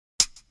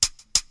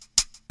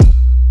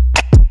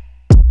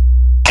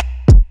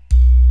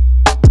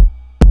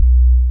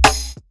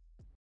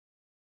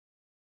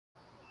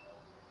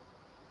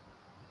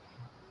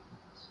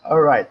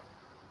All right.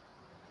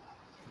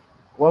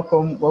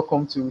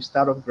 Welcome to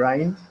Startup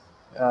Grind.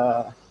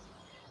 Uh,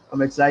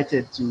 I'm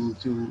excited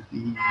to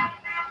be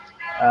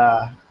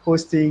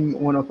hosting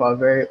one of our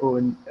very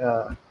own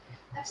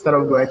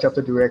Startup Grind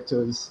chapter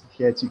directors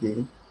here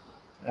today.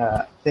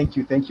 Thank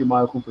you,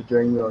 Malcolm, for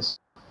joining us.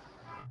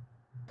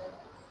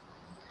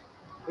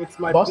 It's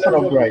my About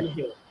Startup pleasure Grind, being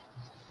here.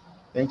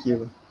 thank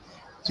you.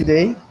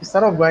 Today,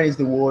 Startup Grind is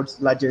the world's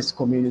largest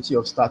community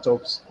of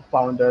startups,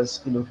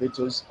 founders,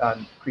 innovators,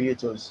 and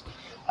creators.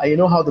 You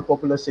know how the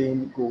popular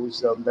saying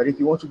goes that if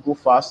you want to go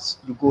fast,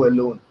 you go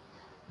alone.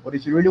 But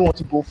if you really want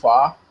to go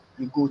far,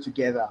 you go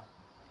together.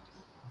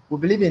 We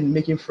believe in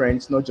making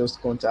friends, not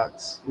just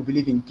contacts. We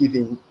believe in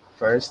giving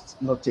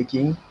first, not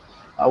taking.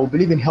 We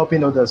believe in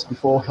helping others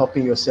before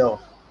helping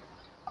yourself.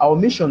 Our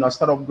mission at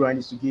Startup Grind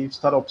is to give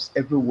startups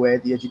everywhere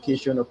the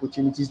education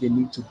opportunities they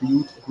need to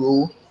build,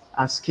 grow,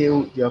 and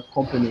scale their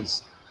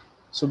companies.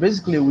 So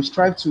basically, we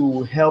strive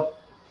to help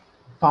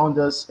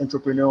founders,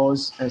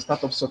 entrepreneurs, and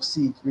startups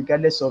succeed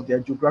regardless of their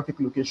geographic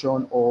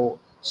location or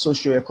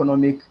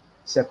socioeconomic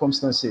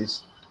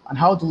circumstances. And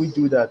how do we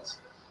do that?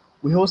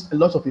 We host a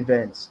lot of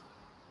events,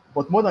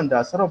 but more than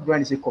that, Startup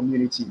Grind is a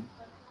community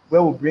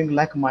where we bring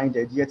like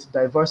minded yet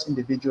diverse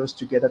individuals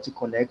together to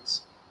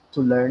connect,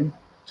 to learn,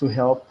 to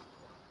help,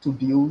 to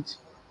build,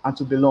 and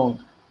to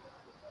belong.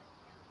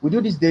 We do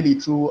this daily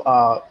through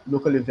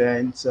local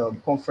events,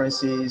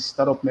 conferences,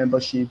 startup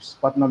memberships,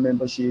 partner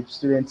memberships,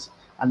 students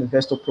and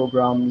investor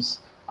programs,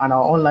 and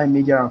our online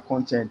media and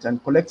content.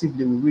 And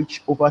collectively, we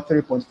reach over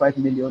 3.5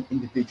 million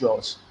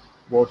individuals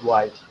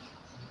worldwide.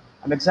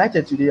 I'm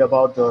excited today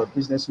about the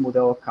business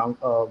model,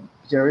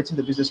 generating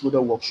the business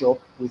model workshop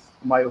with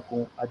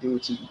Mayokun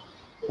Adeoti,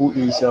 who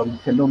is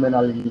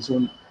phenomenal in his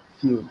own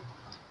field.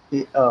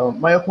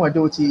 Mayokun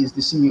Adeoti is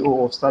the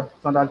CEO of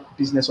Standard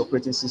Business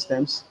Operating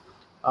Systems,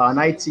 an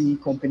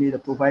IT company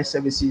that provides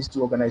services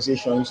to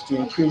organizations to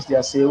increase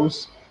their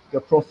sales, their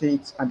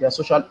profits, and their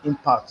social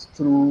impact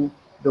through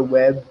the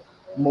web,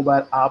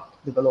 mobile app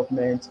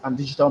development, and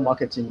digital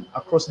marketing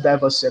across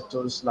diverse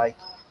sectors like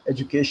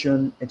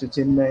education,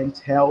 entertainment,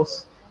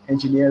 health,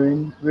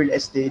 engineering, real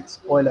estate,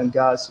 oil and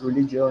gas,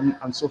 religion,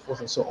 and so forth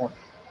and so on.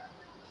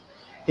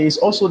 He is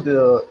also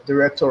the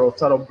director of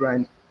Startup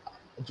Grind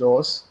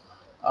Jaws.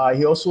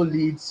 He also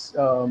leads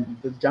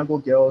the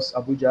Django Girls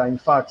Abuja. In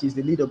fact, he's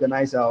the lead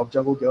organizer of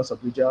Django Girls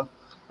Abuja,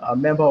 a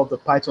member of the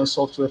Python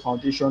Software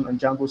Foundation and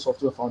Django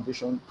Software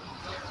Foundation.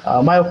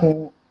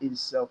 Mayokun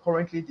is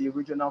currently the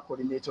regional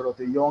coordinator of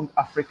the Young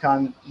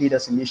African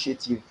Leaders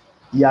Initiative,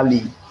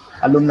 YALI,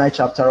 alumni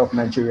chapter of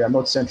Nigeria,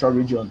 North Central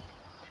Region.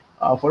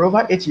 For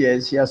over 8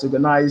 years, he has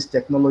organized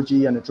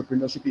technology and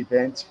entrepreneurship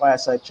events,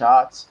 fireside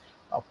chats,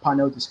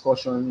 panel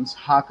discussions,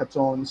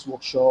 hackathons,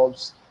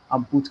 workshops,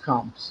 and boot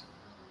camps.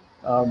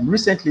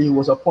 Recently, he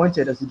was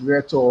appointed as the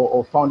director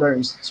of Founder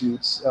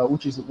Institute,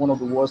 which is one of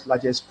the world's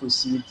largest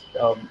pre-seed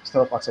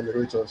startup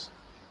accelerators.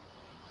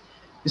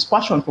 His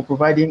passion for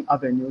providing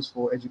avenues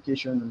for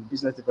education and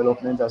business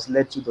development has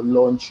led to the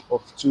launch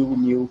of two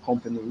new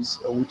companies,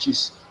 which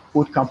is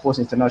Code Campus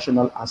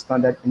International and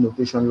Standard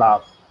Innovation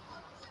Lab.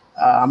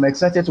 I'm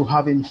excited to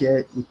have him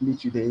here with me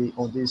today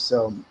on this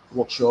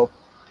workshop.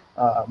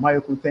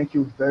 Mayoko, thank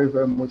you very,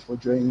 very much for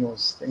joining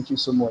us. Thank you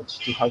so much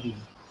to have you.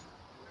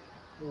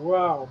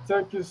 Wow,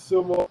 thank you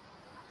so much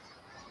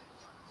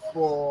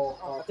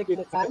for taking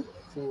the time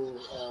to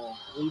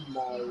read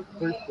my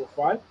brief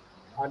profile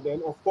and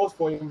then, of course,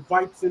 for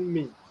inviting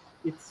me.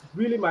 It's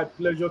really my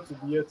pleasure to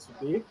be here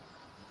today.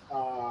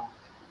 Uh,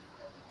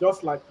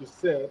 just like you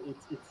said,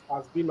 it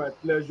has been my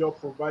pleasure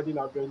providing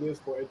avenues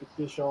for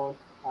education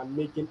and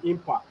making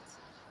impact.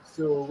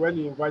 So when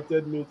you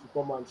invited me to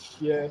come and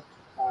share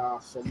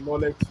some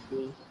knowledge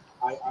today,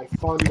 I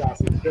found it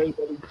as a very,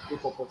 very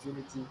unique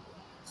opportunity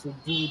to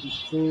do the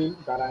thing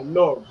that I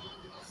love.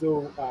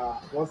 So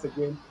once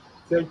again,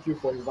 thank you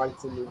for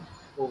inviting me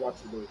over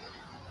today.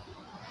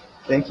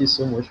 Thank you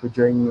so much for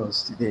joining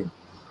us today.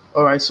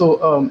 All right,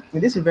 so in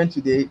this event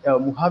today,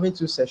 we're having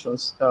two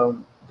sessions.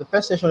 The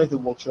first session is the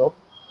workshop,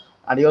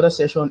 and the other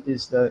session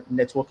is the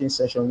networking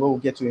session where we'll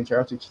get to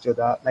interact with each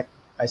other. Like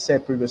I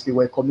said previously,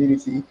 we're a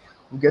community.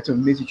 We get to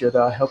meet each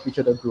other, help each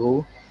other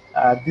grow.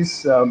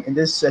 This in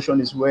this session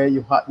is where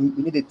you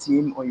need a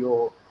team on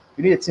your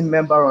you need a team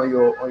member on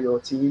your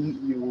team.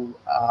 You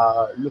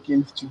are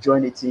looking to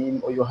join a team,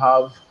 or you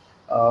have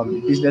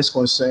business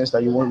concerns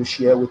that you want to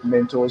share with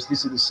mentors.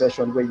 This is the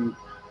session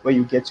where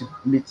you get to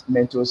meet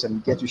mentors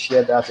and get to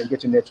share that and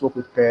get to network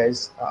with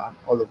peers and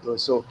all of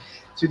those. So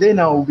today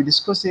now we'll be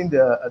discussing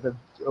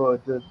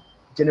the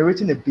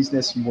generating a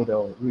business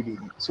model really.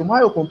 So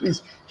Mayokon,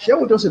 please share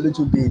with us a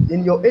little bit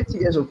in your 8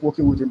 years of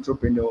working with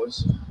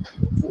entrepreneurs.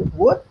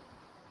 What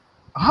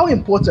how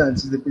important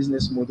is the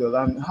business model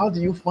and how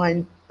do you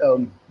find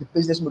the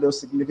business model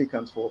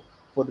significant for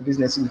the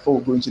business before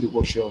we go into the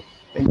workshop?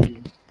 Thank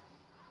you.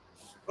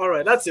 All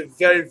right, that's a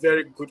very,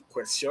 very good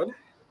question.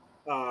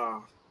 Uh,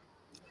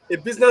 a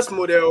business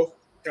model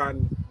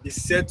can be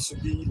said to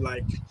be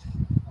like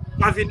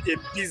having a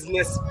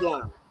business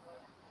plan.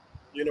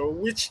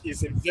 which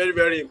is a very,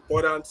 very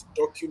important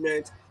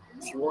document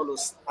if you want to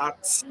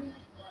start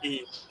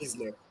a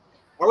business.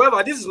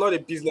 However, this is not a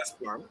business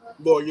plan,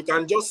 but you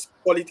can just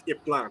call it a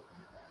plan.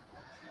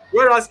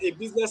 Whereas a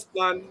business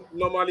plan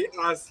normally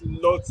has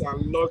lots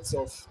and lots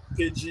of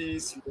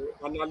pages,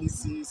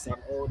 analysis and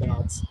all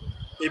that.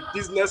 A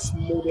business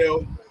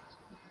model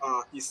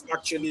is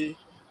actually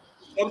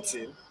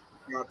something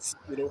that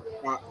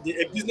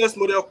a business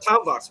model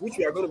canvas, which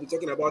we are going to be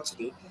talking about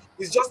today,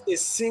 is just a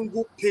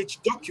single page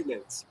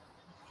document,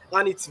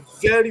 and it's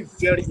very,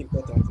 very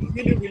important,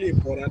 really, really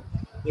important.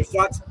 In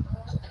fact,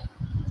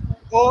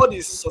 all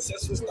these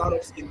successful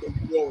startups in the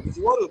world, if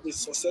you want to be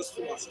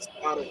successful as a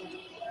startup,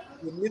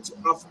 you need to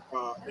have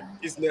a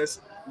business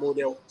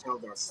model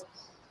canvas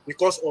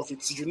because of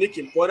its unique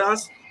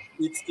importance.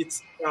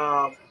 It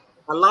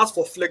allows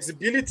for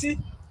flexibility.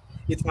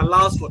 It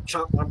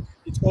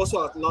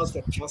also allows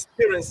for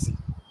transparency,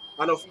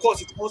 and of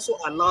course, it also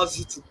allows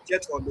you to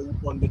get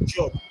on the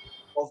job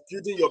of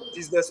building your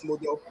business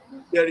model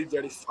very,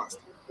 very fast.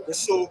 Okay,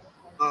 so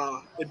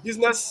a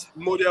business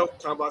model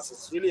canvas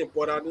is really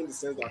important in the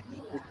sense that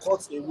it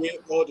cuts away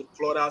all the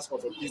clutters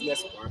of a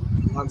business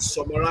plan and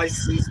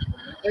summarizes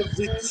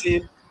everything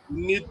you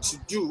need to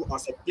do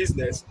as a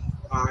business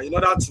in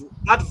order to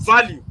add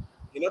value,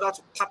 in order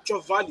to capture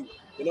value,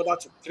 in order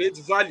to create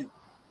value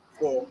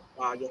for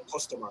your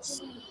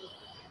customers.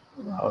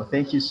 Wow,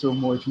 thank you so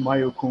much,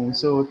 Mayokun.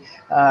 So,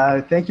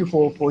 thank you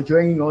for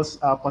joining us,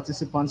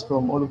 participants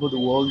from all over the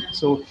world.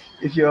 So,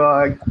 if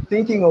you're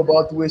thinking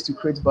about ways to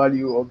create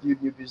value or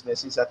build new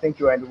businesses, I think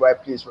you're in the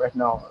right place right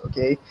now.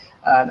 Okay,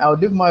 and I'll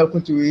leave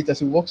Mayokun to it as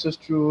he walks us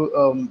through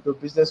the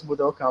business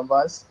model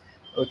canvas.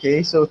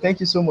 Okay, so thank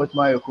you so much,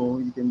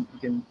 Mayokun. You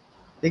can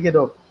take it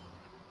up.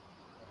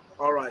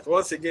 All right.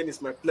 Once again,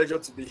 it's my pleasure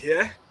to be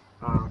here.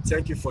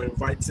 Thank you for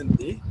inviting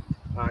me.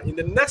 In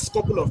the next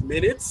couple of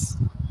minutes,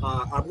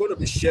 I'm going to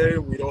be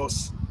sharing with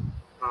us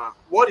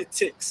what it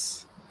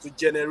takes to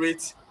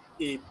generate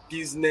a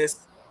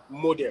business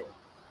model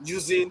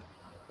using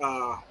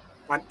uh,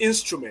 an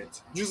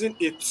instrument, using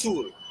a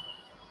tool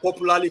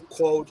popularly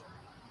called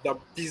the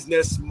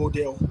business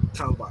model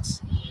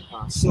canvas.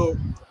 So,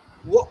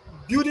 what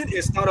building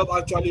a startup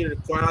actually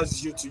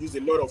requires you to use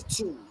a lot of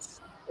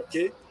tools.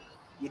 Okay,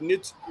 you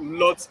need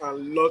lots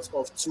and lots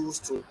of tools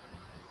to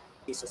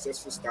a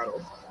successful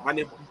startup, and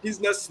a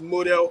business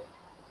model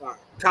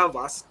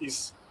canvas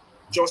is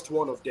just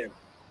one of them.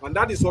 And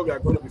that is what we are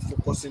going to be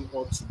focusing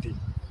on today.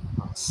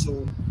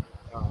 So,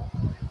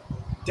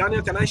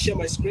 Daniel, can I share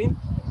my screen?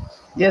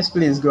 Yes,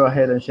 please go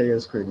ahead and share your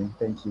screen.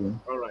 Thank you.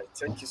 All right,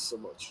 thank you so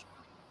much.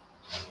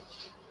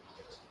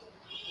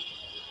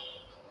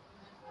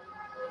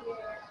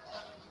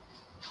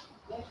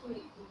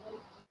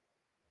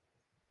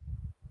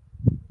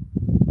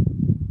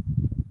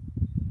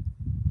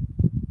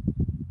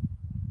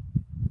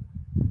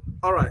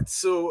 All right,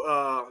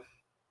 so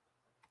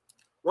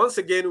once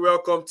again,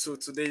 welcome to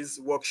today's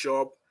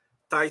workshop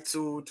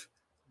titled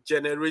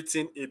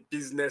Generating a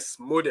Business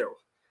Model.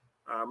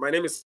 My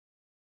name is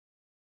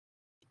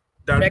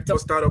Director of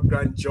Startup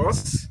Grind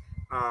Joss,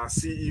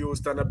 CEO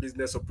Standard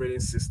Business Operating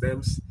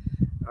Systems,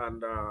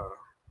 and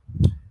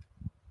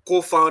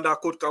co-founder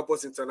Code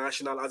Campus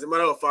International. As a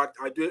matter of fact,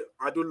 I do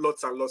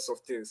lots and lots of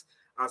things,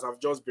 as I've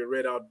just been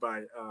read out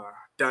by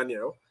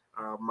Daniel,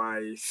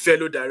 my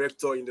fellow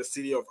director in the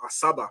city of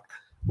Asaba,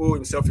 who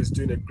himself is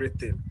doing a great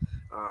thing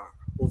uh,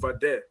 over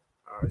there.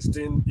 It's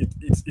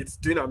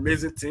doing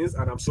amazing things,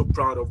 and I'm so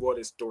proud of what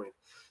it's doing.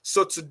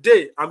 So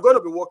today, I'm going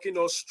to be walking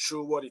us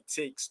through what it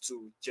takes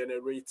to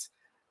generate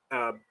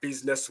a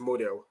business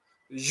model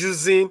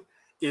using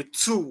a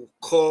tool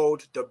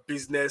called the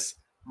business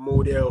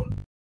model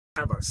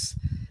canvas.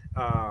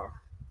 Uh,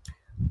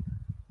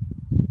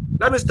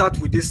 Let me start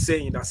with this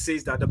saying that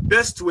says that the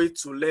best way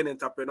to learn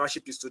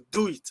entrepreneurship is to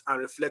do it and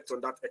reflect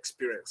on that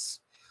experience.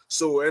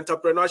 So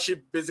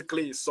entrepreneurship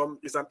basically is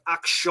an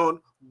action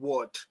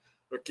word.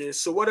 Okay,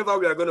 so whatever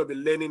we are going to be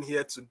learning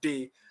here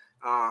today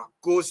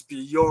goes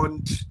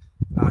beyond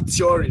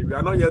theory. We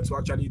are not here to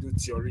actually do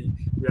theory.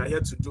 We are here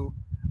to do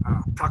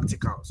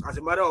practicals. As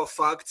a matter of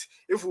fact,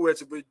 if we were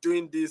to be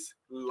doing this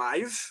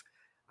live,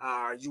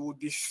 you would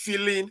be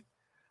feeling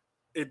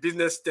a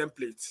business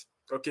template.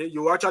 Okay,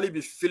 you will actually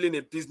be filling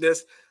a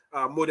business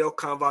model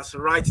canvas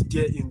right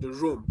there in the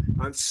room.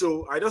 And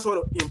so I just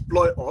want to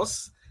employ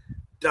us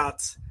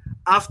that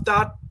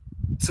after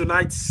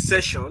tonight's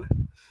session,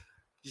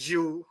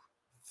 you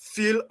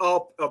fill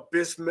up a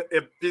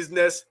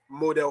business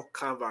model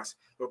canvas.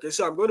 Okay,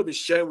 so I'm going to be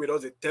sharing with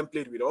us a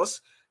template with us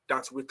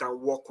that we can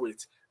work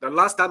with. The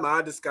last time I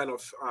had this kind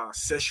of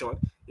session,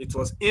 it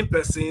was in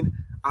person,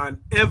 and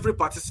every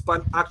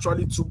participant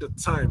actually took the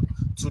time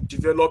to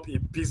develop a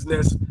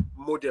business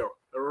model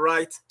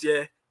right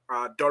there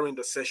during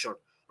the session.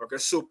 Okay,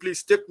 so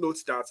please take note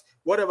that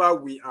whatever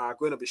we are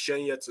going to be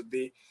sharing here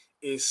today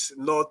is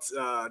not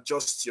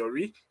just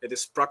theory, it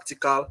is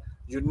practical.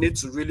 You need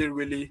to really,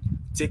 really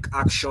take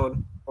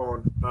action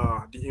on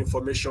the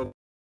information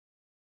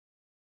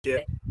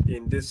here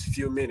in these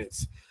few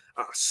minutes.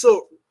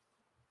 So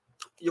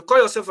you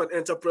call yourself an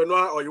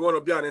entrepreneur or you want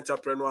to be an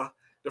entrepreneur,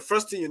 the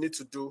first thing you need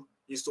to do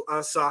is to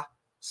answer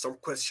some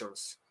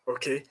questions.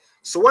 Okay,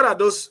 so what are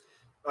those?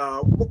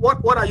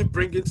 What are you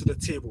bringing to the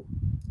table?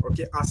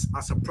 Okay,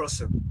 as a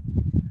person,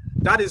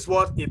 that is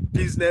what a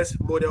business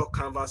model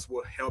canvas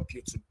will help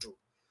you to do.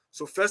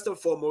 So first and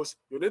foremost,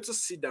 you need to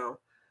sit down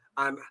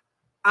and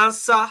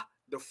answer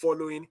the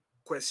following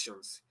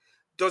questions.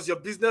 Does your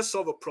business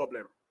solve a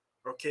problem?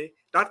 Okay,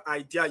 that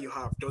idea you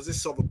have, does it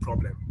solve a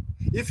problem?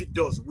 If it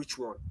does, which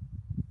one?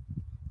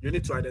 You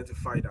need to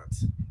identify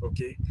that.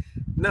 Okay.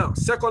 Now,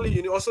 secondly,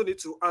 you also need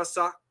to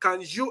answer,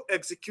 can you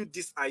execute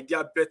this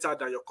idea better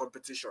than your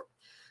competition?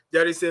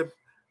 There is a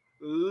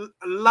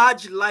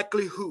large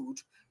likelihood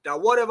that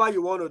whatever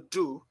you want to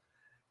do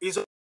is,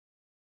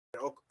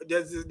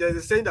 there's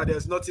a saying that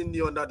there's nothing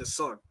new under the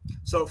sun.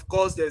 So of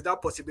course there's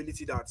that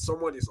possibility that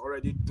someone is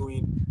already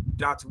doing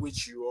that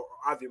which you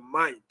have in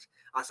mind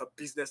as a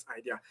business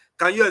idea.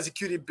 Can you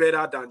execute it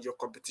better than your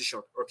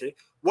competition? Okay,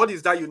 what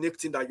is that unique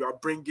thing that you are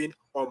bringing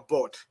on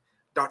board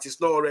that is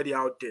not already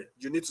out there?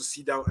 You need to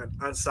sit down and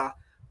answer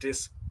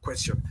this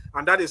question,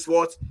 and that is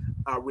what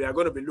we are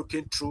going to be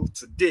looking through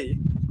today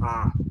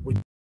with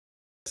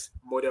this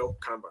model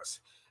canvas.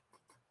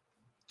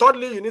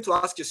 Thirdly, you need to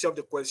ask yourself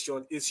the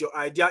question, is your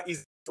idea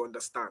easy to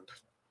understand?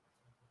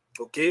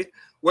 Okay,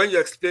 when you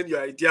explain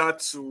your idea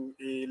to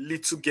a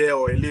little girl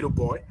or a little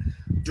boy,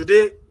 do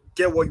they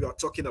get what you are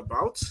talking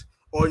about?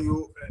 Or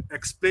you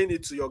explain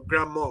it to your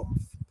grandma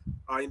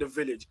in the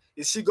village,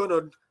 is she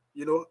gonna,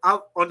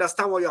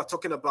 understand what you are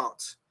talking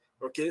about?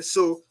 Okay,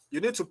 so you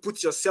need to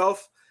put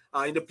yourself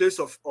in the place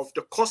of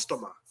the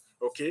customer.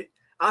 Okay,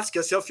 ask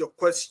yourself your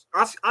question.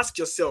 Ask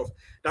yourself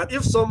that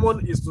if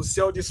someone is to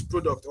sell this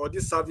product or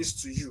this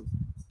service to you,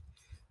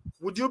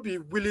 would you be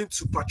willing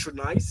to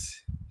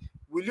patronize?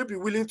 Will you be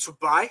willing to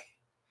buy?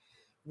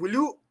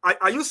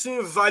 Are you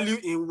seeing value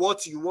in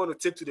what you want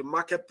to take to the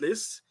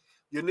marketplace?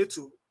 You need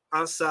to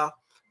answer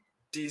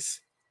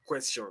these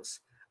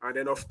questions. And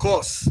then, of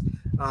course,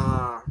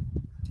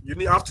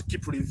 you have to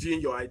keep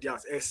reviewing your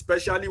ideas,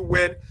 especially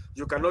when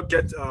you cannot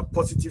get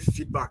positive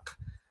feedback.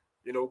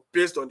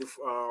 Based on the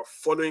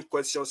following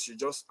questions you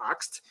just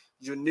asked,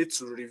 you need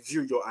to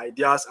review your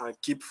ideas and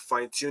keep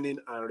fine-tuning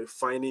and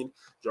refining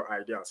your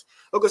ideas.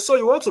 Okay, so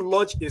you want to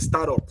launch a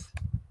startup,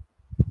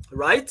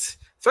 right?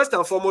 First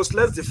and foremost,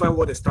 let's define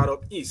what a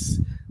startup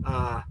is.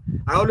 I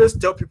always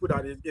tell people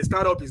that a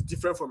startup is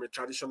different from a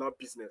traditional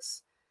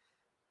business.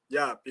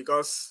 Yeah,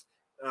 because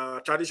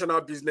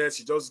traditional business,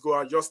 you just go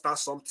and just start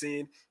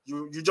something.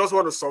 You just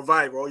want to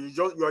survive, or you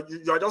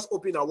are just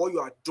hoping that what you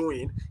are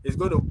doing is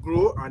going to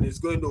grow and it's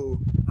going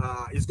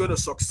to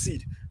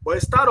succeed. But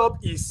a startup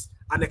is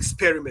an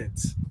experiment.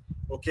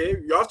 Okay,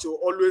 you have to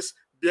always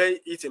bear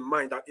it in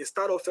mind that a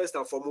startup, first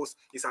and foremost,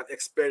 is an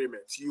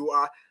experiment. You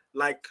are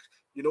like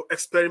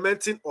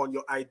experimenting on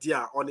your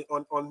idea,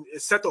 on a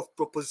set of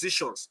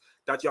propositions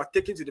that you are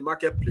taking to the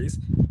marketplace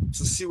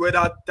to see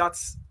whether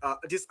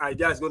this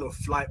idea is going to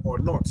fly or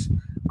not.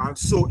 And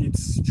so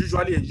it's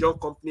usually a young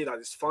company that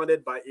is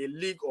founded by a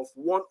league of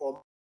one or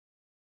more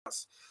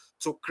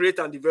to create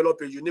and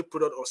develop a unique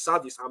product or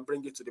service and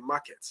bring it to the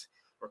market.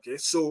 Okay,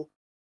 so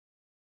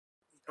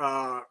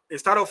a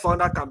startup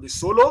founder can be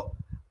solo,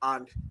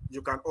 and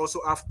you can also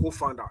have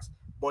co-founders.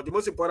 But the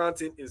most important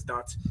thing is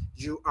that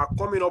you are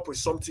coming up with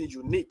something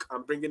unique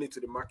and bringing it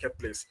to the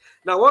marketplace.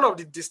 Now, one of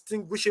the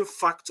distinguishing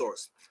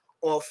factors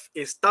of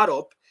a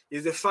startup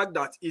is the fact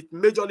that it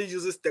majorly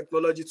uses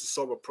technology to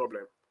solve a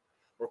problem.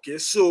 Okay,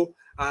 so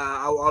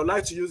I would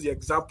like to use the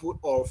example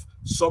of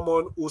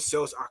someone who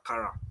sells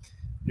akara.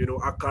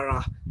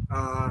 Akara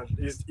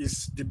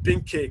is the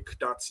bean cake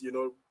that,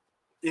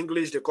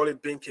 English, they call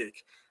it bean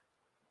cake.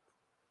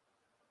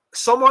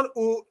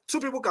 Two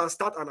people can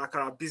start an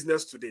akara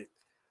business today.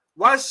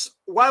 Why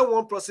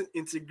one person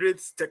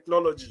integrates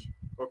technology,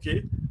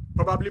 okay,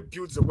 probably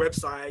builds a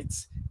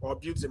website or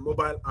builds a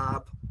mobile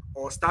app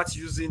or starts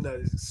using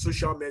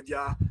social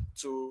media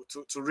to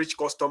reach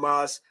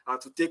customers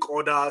and to take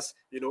orders,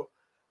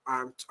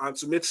 and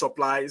to make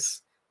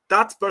supplies.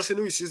 That person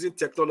who is using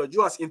technology,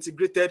 who has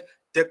integrated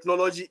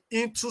technology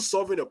into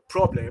solving a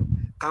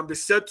problem, can be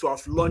said to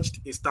have launched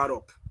a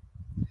startup.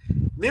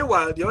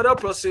 Meanwhile, the other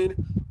person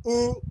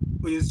who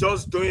is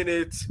just doing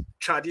it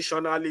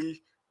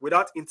traditionally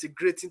without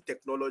integrating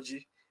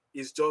technology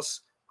has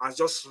just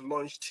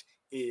launched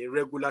a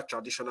regular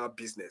traditional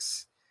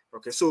business.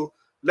 Okay, so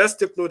let's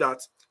take note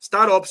that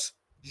startups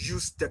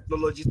use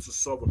technology to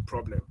solve a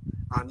problem,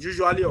 and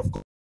usually, of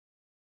course,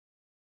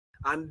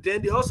 and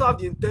then they also have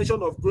the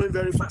intention of growing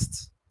very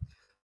fast.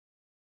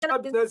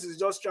 Business is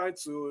just trying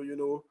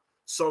to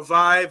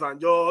survive and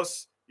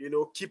just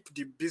keep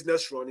the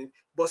business running.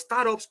 But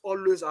startups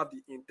always have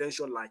the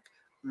intention, like,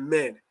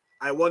 man,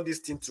 I want this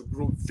thing to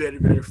grow very,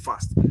 very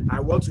fast.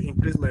 I want to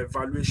increase my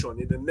valuation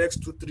in the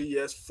next 2, 3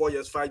 years, 4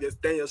 years, 5 years,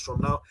 10 years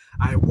from now.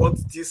 I want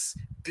this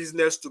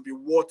business to be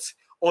worth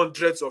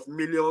hundreds of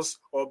millions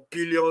or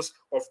billions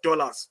of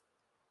dollars.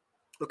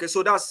 Okay,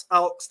 so that's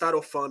how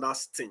startup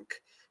founders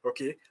think.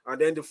 Okay, and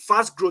then the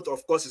fast growth,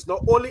 of course, is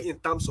not only in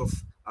terms of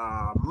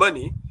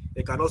money,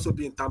 It can also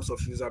be in terms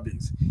of user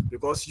base,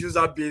 because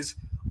user base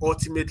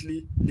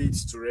ultimately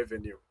leads to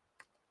revenue.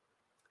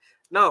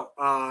 Now,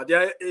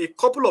 there are a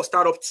couple of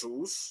startup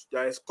tools.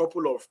 There is a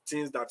couple of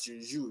things that you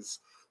use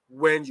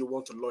when you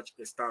want to launch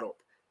a startup.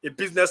 A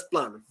business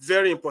plan,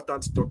 very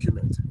important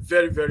document,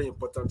 very, very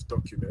important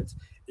document,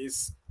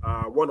 is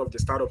one of the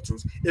startup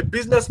tools. A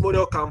business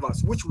model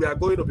canvas, which we are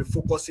going to be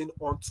focusing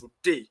on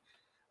today.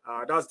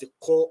 That's the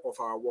core of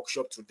our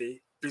workshop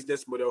today,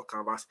 business model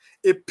canvas.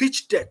 A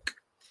pitch deck,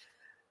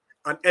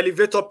 an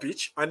elevator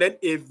pitch, and then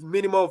a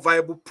minimum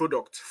viable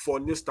product for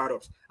new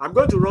startups. I'm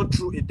going to run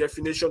through a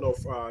definition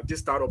of these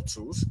startup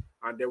tools,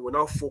 and then we'll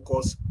now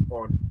focus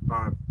on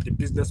the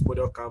business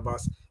model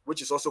canvas,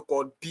 which is also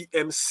called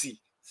BMC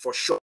for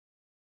short.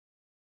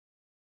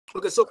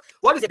 Okay, so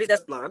what is a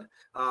business plan?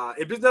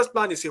 A business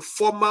plan is a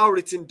formal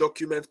written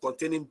document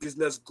containing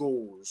business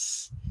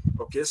goals.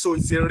 Okay, so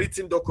it's a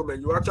written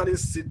document. You actually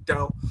sit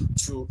down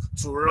to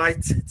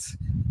write it,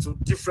 to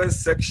different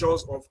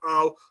sections of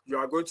how you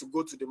are going to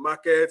go to the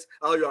market,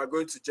 how you are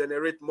going to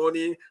generate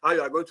money, how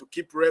you are going to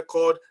keep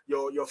record,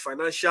 your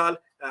financial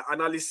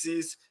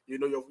analysis, you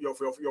know,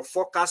 your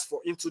forecast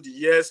for into the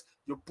years.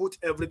 You put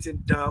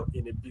everything down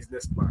in a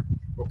business plan.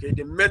 Okay,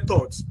 the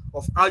methods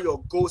of how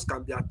your goals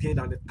can be attained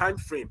and the time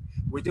frame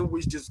within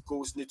which these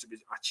goals need to be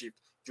achieved.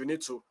 You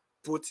need to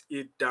put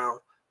it down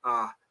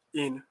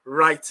in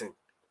writing.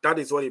 That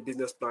is what a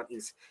business plan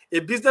is. A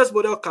business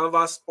model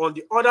canvas, on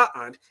the other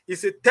hand,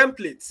 is a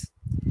template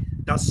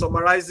that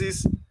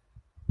summarizes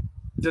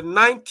the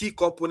 9 key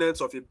components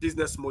of a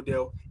business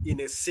model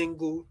in a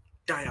single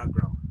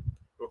diagram.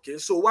 Okay,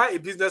 so while a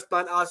business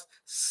plan has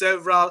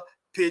several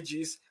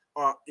pages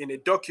in a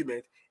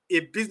document, a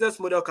business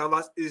model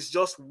canvas is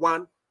just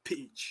one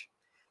page.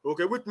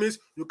 Okay, which means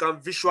you can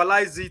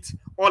visualize it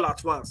all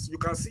at once. You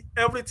can see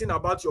everything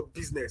about your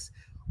business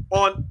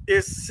on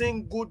a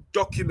single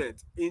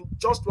document. In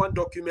just one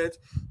document,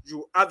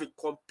 you have a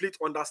complete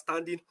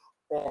understanding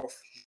of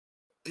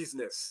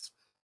business.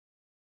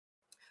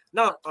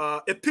 Now,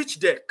 a pitch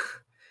deck,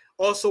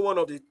 also one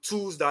of the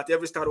tools that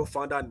every startup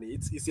founder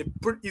needs, is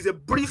a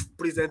brief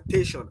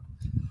presentation,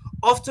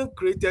 often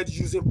created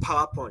using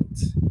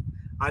PowerPoint,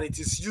 and it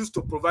is used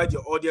to provide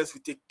your audience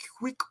with a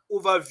quick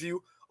overview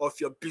of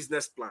your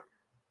business plan.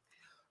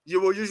 You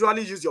will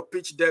usually use your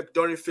pitch deck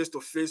during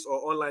face-to-face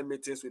or online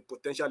meetings with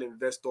potential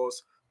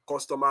investors,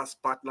 customers,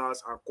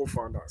 partners, and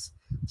co-founders.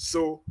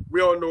 So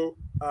we all know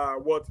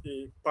what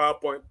a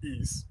PowerPoint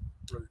is.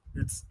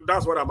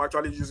 That's what I'm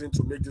actually using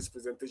to make this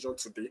presentation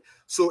today.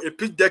 So a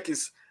pitch deck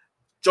is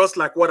just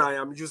like what I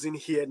am using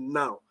here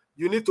now.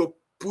 You need to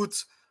put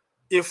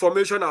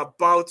information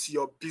about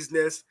your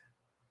business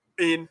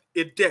in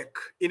a deck,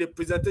 in a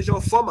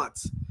presentation format,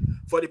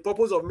 for the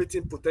purpose of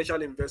meeting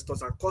potential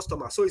investors and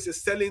customers. So it's a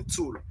selling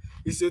tool.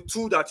 It's a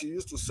tool that you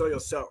use to sell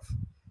yourself.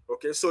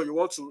 Okay, so you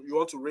want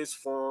to raise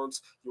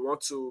funds, you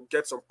want to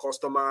get some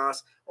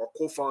customers or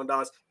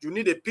co-founders. You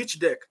need a pitch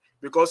deck,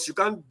 because you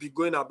can't be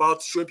going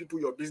about showing people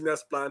your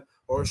business plan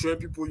or showing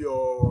people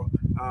your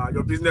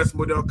business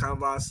model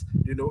canvas.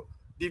 You know,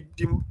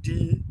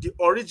 the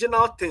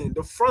original thing,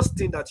 the first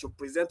thing that you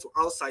present to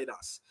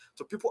outsiders,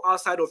 to people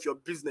outside of your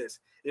business,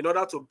 in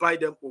order to buy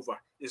them over,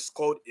 is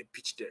called a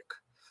pitch deck.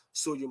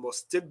 So you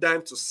must take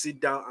time to sit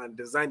down and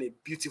design a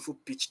beautiful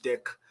pitch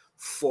deck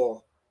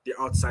for the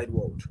outside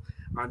world.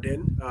 And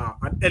then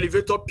an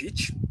elevator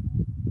pitch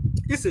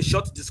is a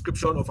short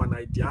description of an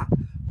idea,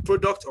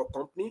 product, or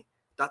company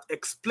that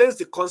explains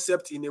the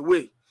concept in a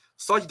way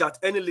such that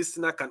any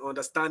listener can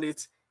understand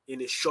it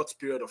in a short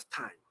period of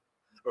time.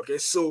 Okay,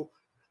 so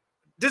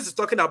this is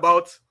talking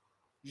about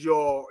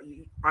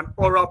an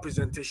oral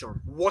presentation,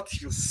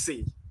 what you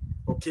say.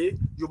 Okay,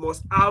 you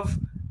must have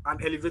an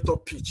elevator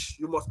pitch.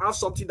 You must have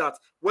something that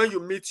when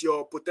you meet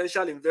your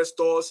potential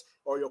investors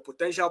or your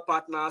potential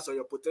partners or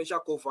your potential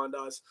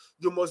co-founders,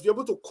 you must be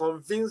able to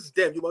convince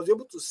them. You must be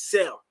able to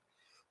sell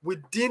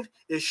within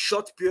a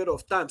short period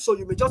of time. So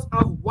you may just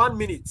have 1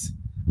 minute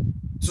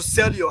to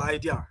sell your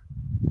idea.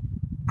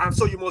 And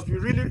so you must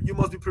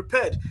be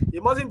prepared.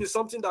 It mustn't be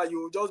something that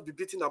you just be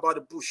beating about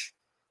the bush.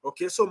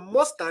 Okay, so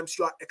most times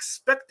you are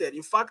expected,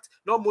 in fact,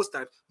 not most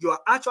times, you are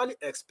actually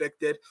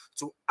expected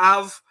to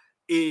have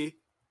a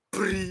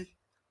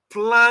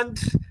pre-planned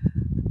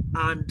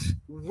and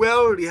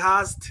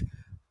well-rehearsed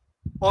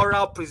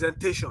oral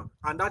presentation,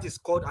 and that is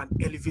called an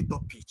elevator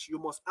pitch. You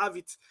must have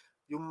it.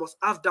 You must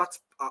have that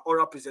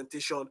oral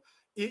presentation.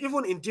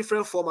 Even in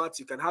different formats,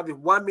 you can have a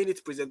 1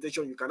 minute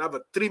presentation, you can have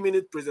a 3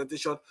 minute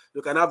presentation,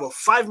 you can have a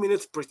 5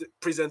 minute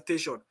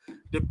presentation,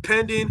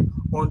 depending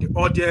on the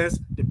audience,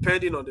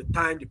 depending on the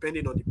time,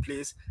 depending on the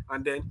place.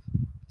 And then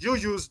you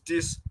use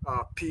this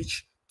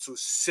pitch to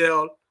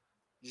sell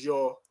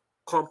your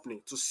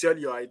company, to sell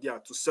your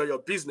idea, to sell your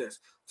business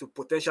to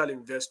potential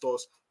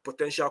investors,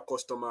 potential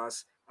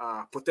customers,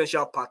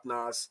 potential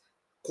partners,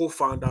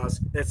 co-founders,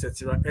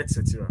 etc.,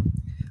 etc.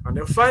 And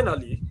then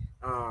finally,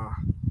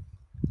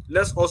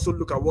 let's also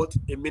look at what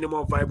a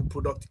minimum viable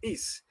product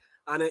is.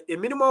 And a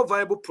minimum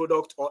viable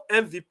product, or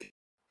MVP,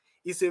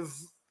 is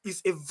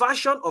a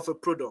version of a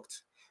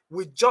product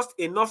with just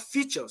enough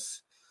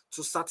features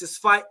to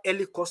satisfy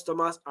early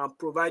customers and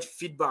provide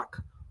feedback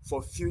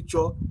for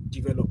future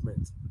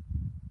development.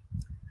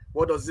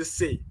 What does this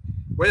say?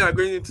 When you are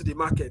going into the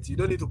market, you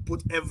don't need to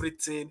put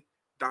everything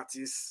that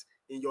is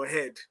in your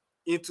head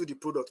into the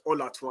product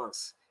all at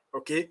once.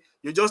 Okay,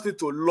 you just need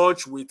to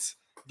launch with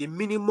the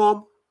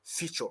minimum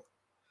feature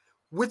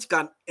which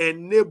can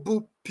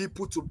enable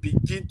people to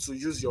begin to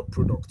use your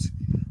product,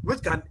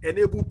 which can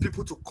enable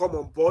people to come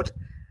on board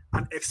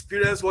and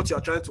experience what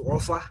you're trying to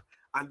offer.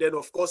 And then,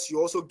 of course, you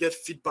also get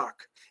feedback.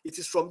 It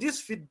is from this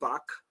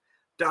feedback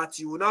that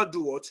you will now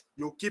do what?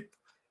 You'll keep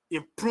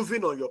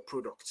improving on your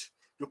product.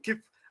 You keep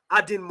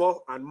adding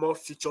more and more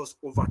features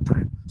over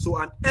time. So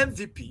an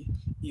MVP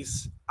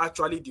is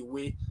actually the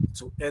way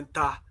to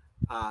enter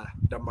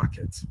the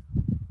market.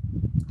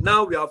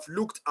 Now we have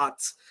looked at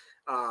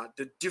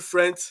the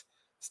different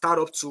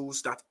startup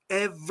tools that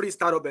every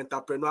startup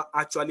entrepreneur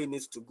actually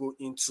needs to go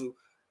into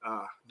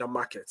the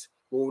market.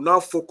 We will now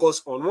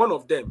focus on one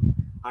of them,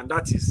 and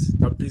that is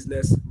the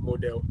business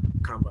model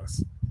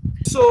canvas.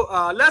 So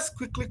let's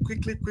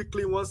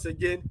quickly once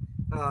again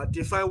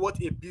define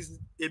what a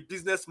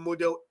business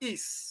model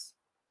is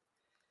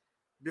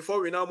before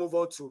we now move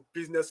on to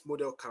business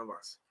model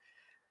canvas.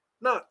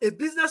 Now, a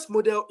business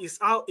model is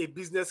how a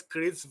business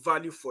creates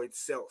value for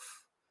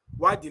itself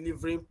while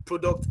delivering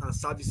products and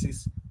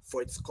services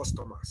for its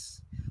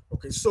customers.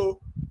 Okay, so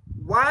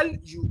while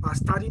you are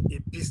starting a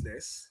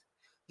business,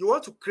 you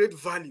want to create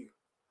value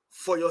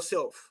for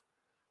yourself.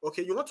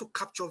 Okay, you want to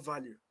capture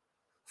value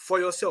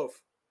for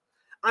yourself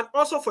and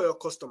also for your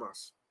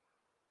customers.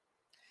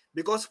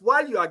 Because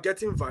while you are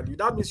getting value,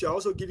 that means you are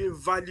also giving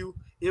value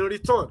in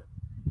return.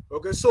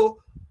 Okay,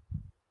 so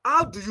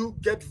how do you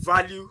get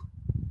value?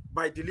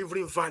 By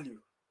delivering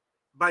value,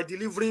 by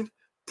delivering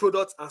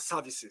products and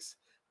services.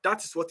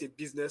 That is what a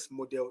business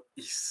model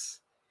is.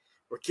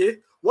 Okay,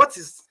 what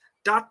is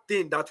that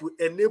thing that will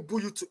enable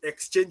you to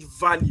exchange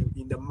value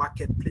in the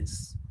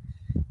marketplace?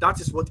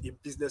 That is what a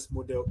business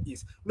model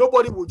is.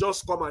 Nobody will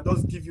just come and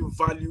just give you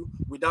value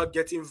without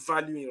getting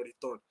value in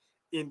return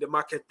in the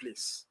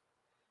marketplace.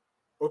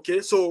 Okay,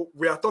 so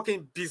we are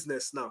talking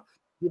business now.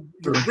 You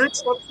bring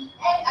something.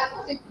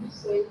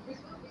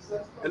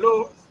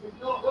 Hello.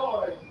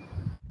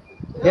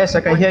 Yes,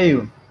 I can hear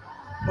you.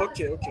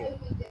 Okay.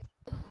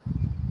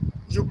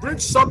 You bring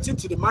something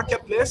to the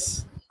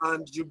marketplace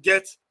and you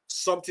get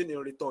something in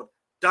return.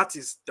 That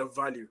is the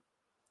value.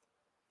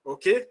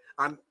 Okay,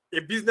 and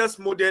a business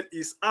model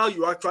is how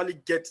you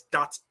actually get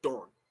that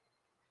done.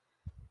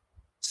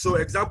 So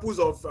examples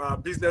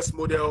of business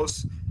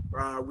models,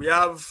 we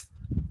have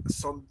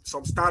some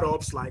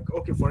startups like,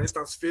 okay, for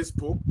instance,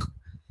 Facebook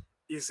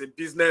is a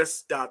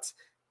business that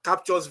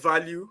captures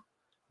value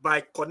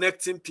by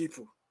connecting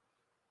people.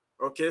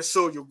 Okay,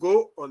 so you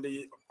go on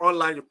the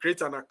online, you create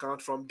an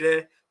account. From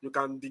there, you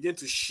can begin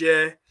to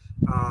share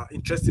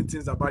interesting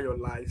things about your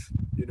life,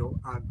 you know,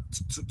 and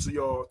to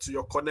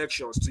your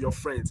connections, to your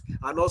friends,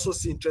 and also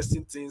see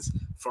interesting things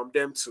from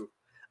them too.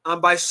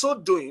 And by so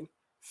doing,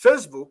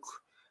 Facebook,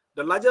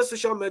 the largest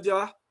social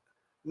media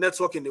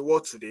network in the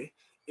world today,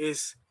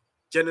 is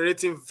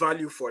generating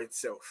value for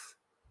itself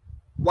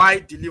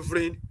while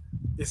delivering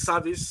a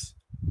service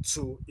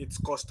to its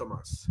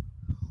customers.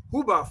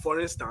 Uber, for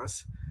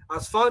instance,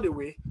 has found a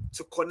way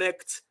to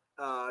connect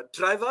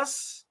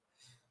drivers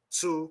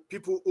to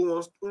people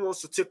who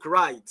wants to take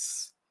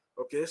rides.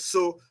 Okay,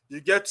 so you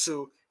get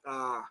to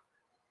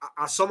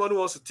as someone who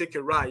wants to take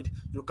a ride,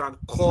 you can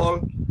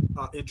call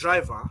a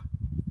driver,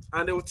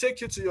 and they will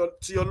take you to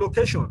your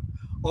location.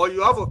 Or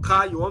you have a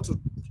car, you want to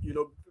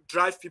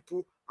drive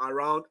people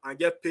around and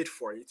get paid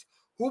for it.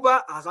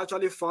 Uber has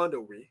actually found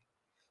a way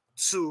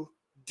to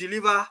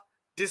deliver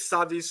this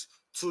service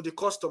to the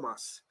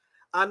customers,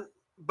 and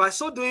by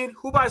so doing,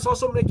 Uber is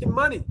also making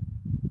money.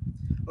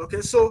 Okay,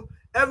 so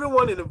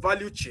everyone in the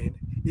value chain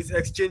is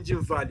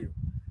exchanging value.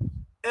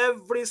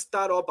 Every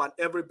startup and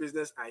every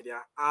business idea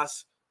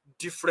has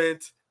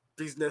different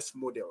business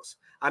models.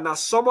 And as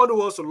someone who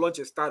wants to launch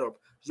a startup,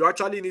 you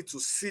actually need to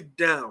sit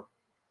down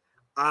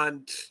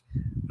and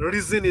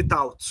reason it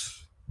out.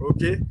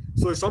 Okay,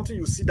 so it's something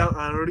you sit down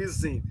and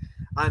reason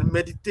and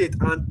meditate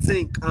and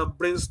think and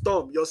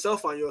brainstorm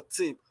yourself and your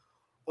team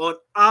on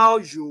how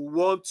you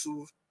want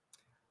to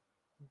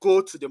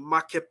go to the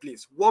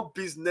marketplace. What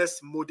business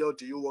model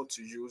do you want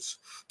to use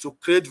to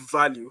create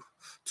value,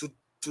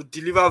 to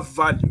deliver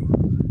value,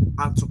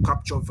 and to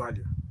capture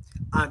value?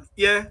 And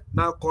here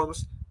now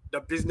comes the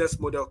business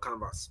model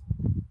canvas.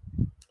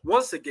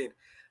 Once again,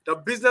 the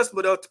business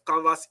model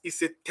canvas is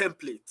a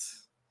template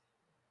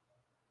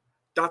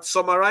that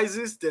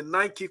summarizes the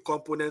 9 key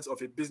components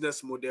of a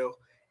business model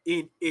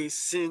in a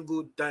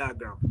single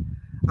diagram.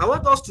 I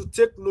want us to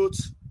take note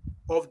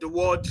of the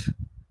word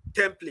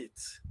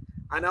template,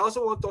 and I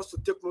also want us to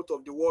take note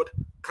of the word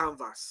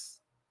canvas.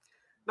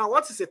 Now,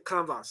 what is a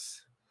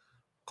canvas?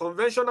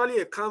 Conventionally,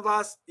 a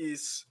canvas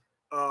is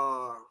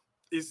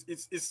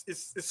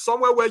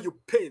somewhere where you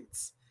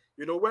paint.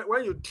 You know,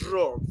 when you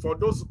draw, for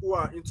those who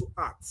are into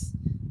art,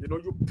 you know,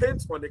 you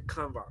paint on a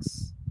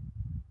canvas.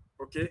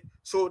 Okay,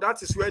 so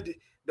that is where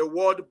the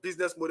word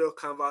business model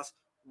canvas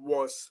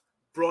was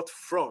brought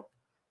from.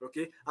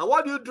 Okay, and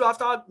what do you do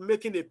after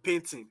making a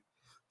painting?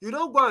 You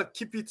don't go and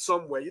keep it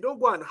somewhere. You don't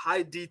go and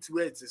hide it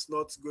where it is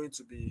not going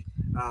to be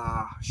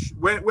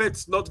where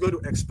it's not going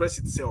to express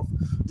itself.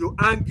 You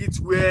hang it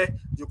where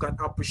you can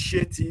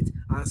appreciate it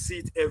and see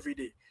it every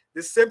day.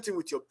 The same thing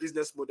with your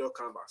business model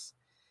canvas.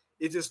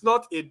 It is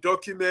not a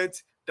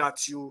document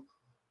that you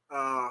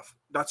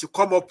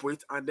come up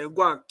with and then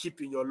go and keep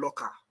in your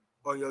locker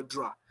or your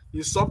drawer.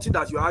 It's something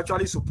that you're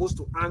actually supposed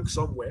to hang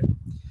somewhere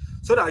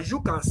so that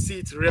you can see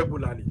it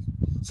regularly,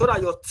 so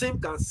that your team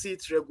can see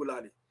it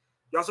regularly.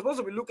 You're supposed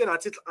to be looking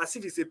at it as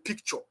if it's a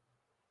picture.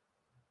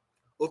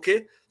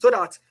 Okay, so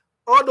that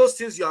all those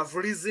things you have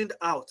reasoned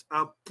out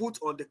and put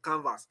on the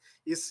canvas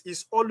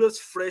is always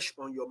fresh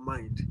on your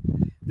mind,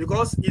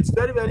 because it's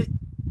very, very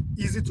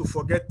easy to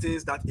forget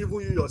things that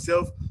even you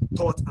yourself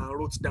thought and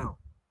wrote down.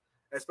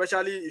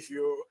 Especially if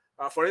you,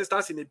 for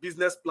instance, in a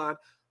business plan,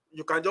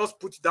 you can just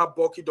put that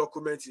bulky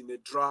document in a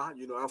drawer,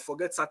 and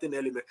forget certain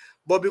elements.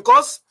 But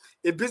because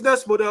a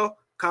business model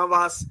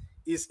canvas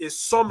is a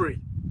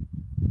summary,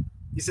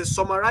 it's a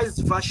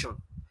summarized version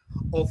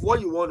of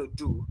what you want to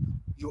do,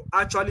 you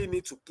actually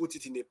need to put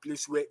it in a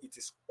place where it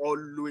is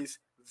always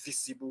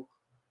visible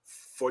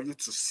for you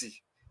to see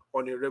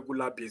on a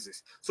regular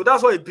basis. So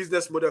that's why a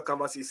business model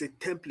canvas is a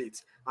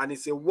template, and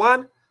it's a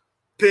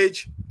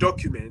one-page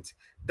document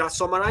that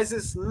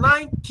summarizes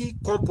 9 key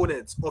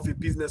components of a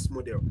business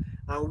model.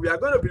 And we are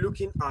going to be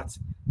looking at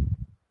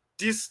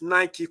these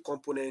 9 key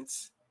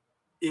components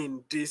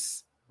in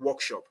this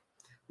workshop.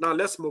 Now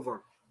let's move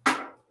on.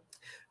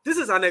 This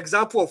is an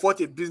example of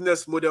what a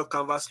business model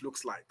canvas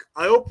looks like.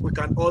 I hope we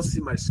can all see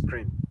my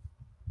screen.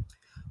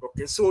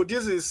 Okay, so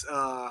this is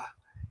the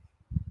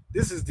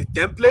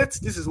template.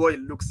 This is what it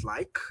looks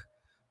like.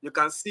 You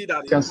can see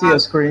that. You can see your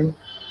screen.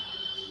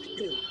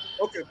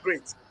 Okay,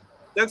 great.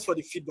 Thanks for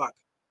the feedback.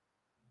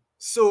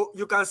 So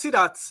you can see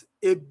that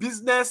a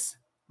business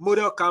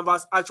model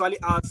canvas actually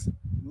has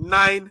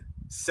 9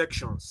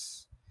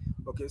 sections.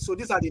 Okay, so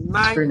these are the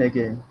 9. Screen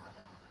again.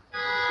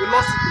 We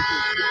lost it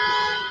again.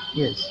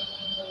 Yes.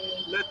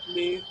 Let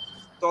me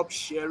stop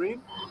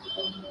sharing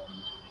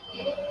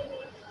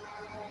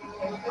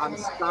and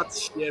start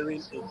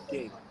sharing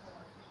again.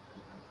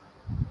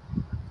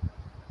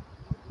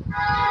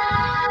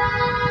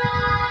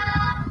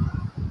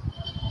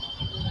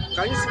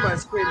 Can you see my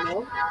screen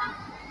now?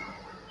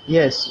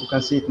 Yes, you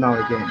can see it now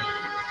again.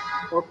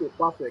 Okay,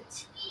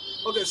 perfect.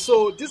 Okay,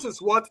 so this is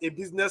what a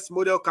business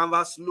model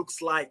canvas looks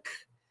like.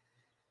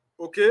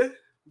 Okay,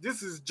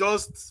 this is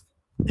just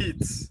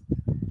it.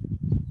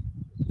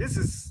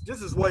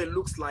 This is what it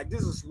looks like.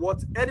 This is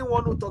what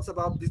anyone who talks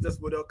about business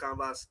model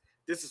canvas,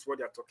 this is what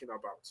they're talking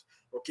about.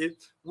 Okay,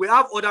 we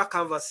have other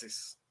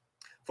canvases.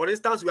 For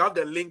instance, we have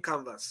the link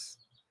canvas.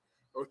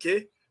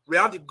 Okay, we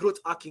have the growth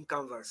hacking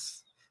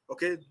canvas.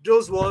 Okay,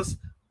 those ones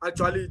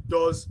actually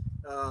does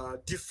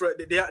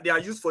different. They are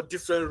used for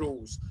different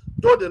roles.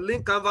 Though the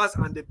link canvas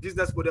and the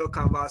business model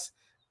canvas,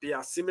 they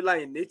are similar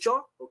in nature.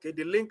 Okay,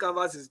 the link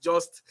canvas is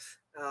just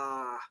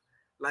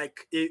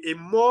like a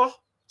more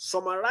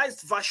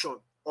summarized version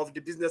of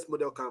the business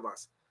model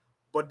canvas.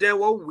 But then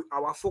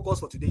our focus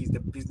for today is the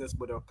business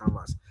model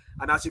canvas.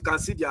 And as you can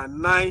see, there are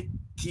 9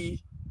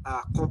 key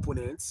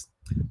components: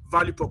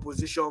 value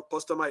proposition,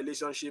 customer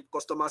relationship,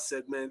 customer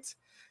segment,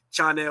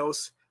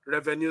 channels,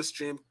 revenue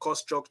stream,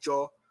 cost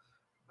structure,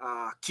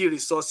 key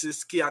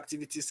resources, key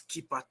activities,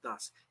 key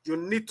partners. You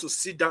need to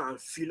sit down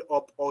and fill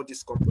up all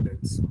these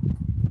components.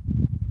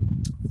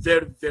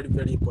 Very, very,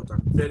 very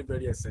important. Very,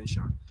 very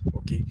essential.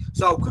 Okay,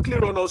 so I'll quickly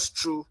run us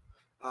through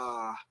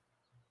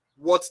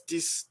what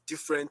these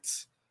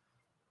different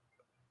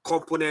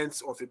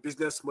components of a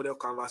business model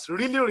canvas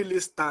really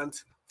stand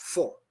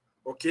for.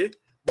 Okay,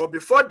 but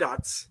before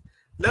that,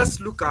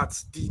 let's look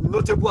at the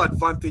notable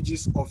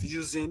advantages of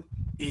using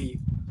a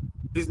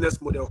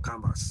business model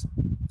canvas.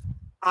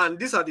 And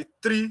these are the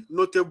 3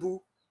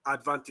 notable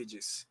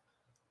advantages: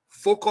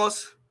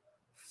 focus,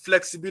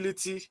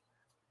 flexibility,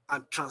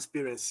 and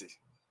transparency.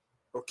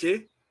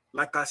 Okay,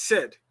 like I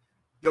said,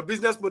 your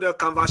business model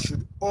canvas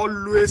should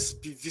always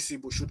be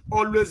visible, should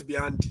always be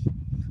handy,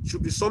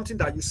 should be something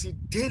that you see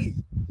daily.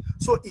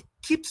 So it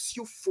keeps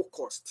you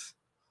focused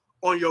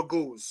on your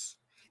goals.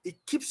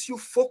 It keeps you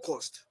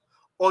focused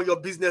on your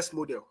business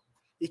model.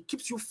 It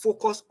keeps you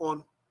focused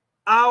on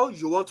how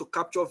you want to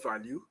capture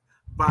value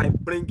by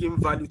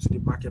bringing value to the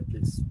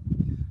marketplace.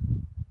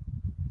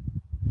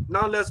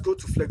 Now let's go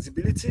to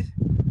flexibility.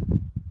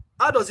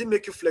 How does it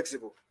make you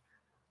flexible?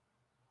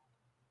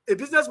 A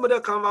business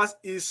model canvas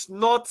is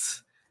not,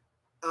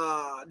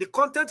 the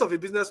content of a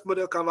business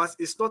model canvas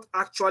is not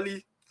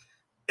actually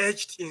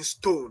etched in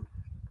stone.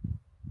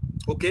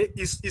 Okay,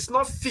 it's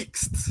not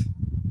fixed.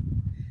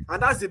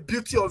 And that's the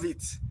beauty of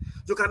it.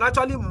 You can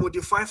actually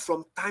modify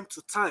from time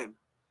to time.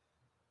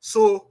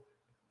 So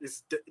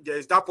there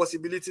is that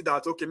possibility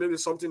that, okay, maybe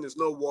something is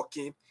not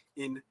working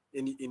in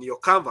your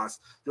canvas.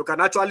 You can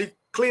actually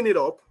clean it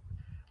up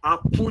and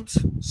put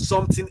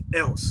something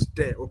else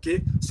there.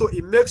 Okay, so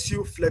it makes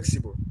you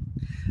flexible.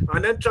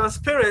 And then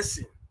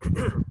transparency,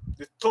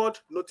 the third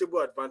notable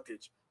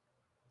advantage.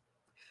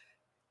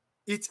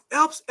 It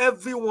helps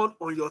everyone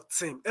on your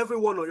team,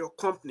 everyone on your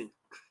company,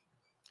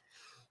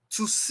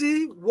 to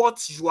see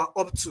what you are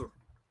up to.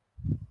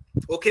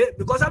 Okay?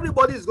 Because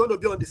everybody is going to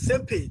be on the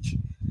same page.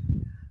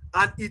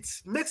 And it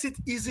makes it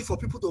easy for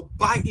people to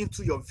buy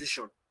into your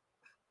vision.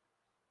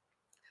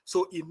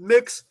 So it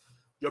makes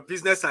your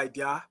business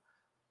idea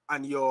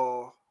and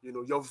your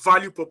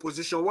value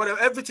proposition, whatever,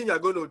 everything you're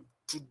going to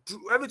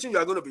do, everything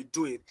you're going to be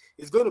doing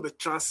is going to be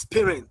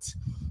transparent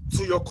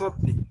to your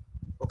company.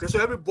 Okay, so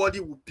everybody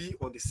will be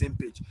on the same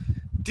page.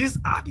 These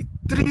are the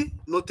three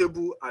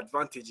notable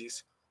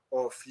advantages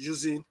of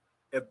using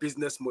a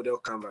business model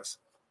canvas.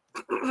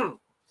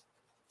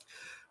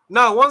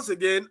 Now, once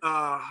again,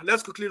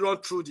 let's quickly run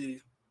through the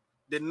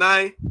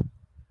 9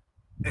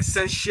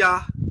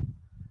 essential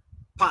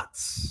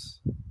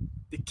parts,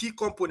 the key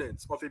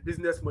components of a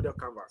business model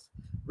canvas.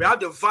 We have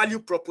the value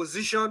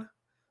proposition,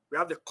 we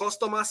have the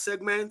customer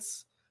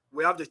segments,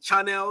 we have the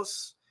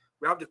channels,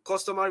 we have the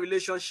customer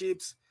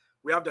relationships,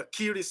 we have the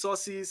key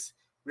resources,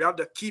 we have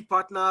the key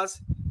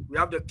partners, we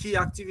have the key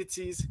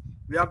activities,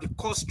 we have the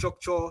cost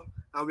structure,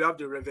 and we have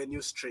the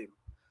revenue stream.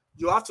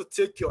 You have to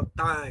take your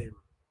time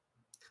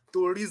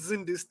to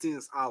reason these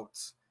things out.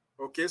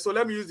 Okay, so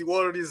let me use the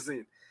word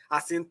reason,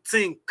 as in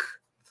think.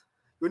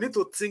 You need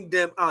to think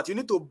them out. You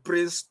need to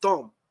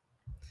brainstorm.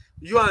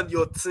 You and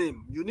your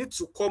team, you need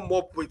to come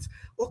up with,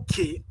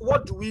 okay,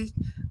 what do we,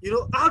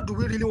 how do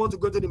we really want to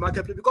go to the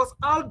marketplace? Because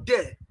out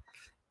there,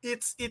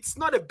 it's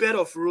not a bed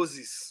of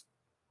roses.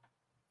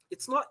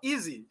 It's not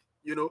easy,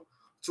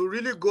 to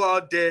really go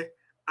out there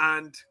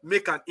and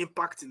make an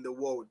impact in the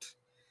world.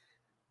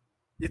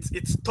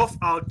 It's tough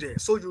out there.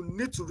 So you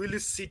need to really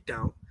sit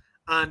down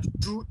and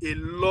do a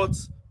lot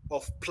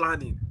of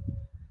planning,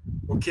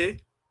 okay?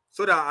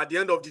 So that at the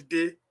end of the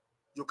day,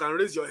 you can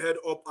raise your head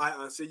up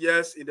high and say,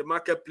 yes, in the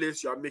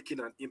marketplace, you are making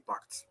an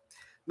impact.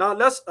 Now,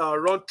 let's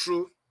run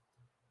through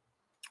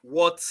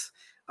what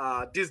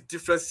these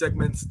different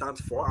segments stand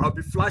for. I'll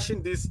be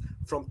flashing this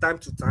from time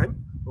to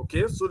time,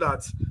 okay, so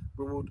that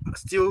we would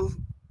still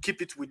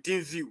keep it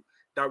within view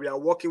that we are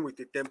working with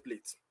a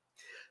template.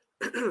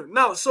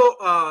 Now,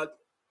 so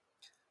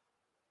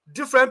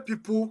different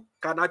people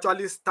can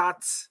actually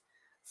start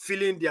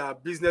filling their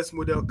business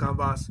model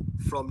canvas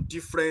from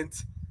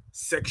different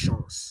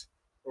sections,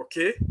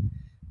 okay?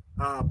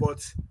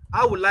 But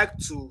I would like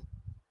to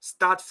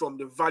start from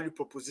the value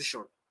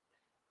proposition.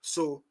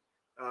 So,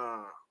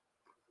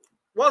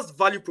 what's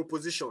value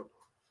proposition?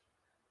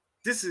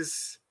 This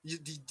is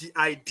the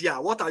idea.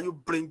 What are you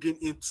bringing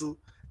into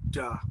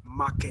the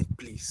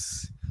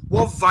marketplace?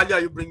 What value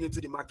are you bringing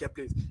to the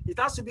marketplace? It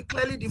has to be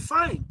clearly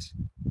defined.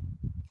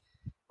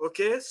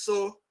 Okay,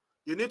 so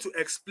you need to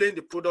explain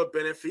the product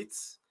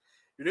benefits.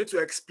 You need to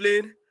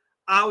explain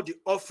how the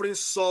offering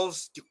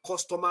solves the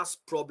customer's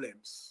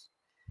problems.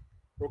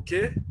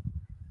 Okay,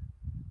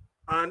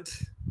 and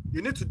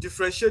you need to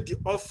differentiate the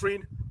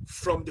offering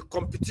from the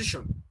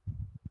competition.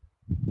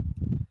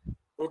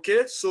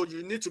 Okay, so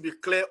you need to be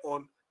clear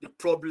on the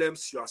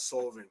problems you are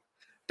solving.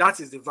 That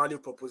is the value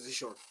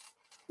proposition.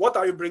 What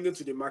are you bringing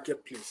to the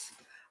marketplace?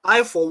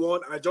 I, for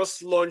one, I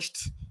just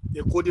launched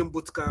a coding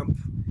bootcamp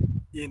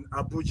in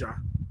Abuja.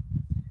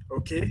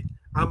 Okay,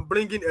 I'm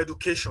bringing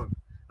education.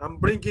 I'm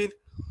bringing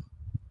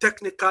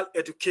technical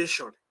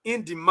education,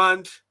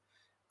 in-demand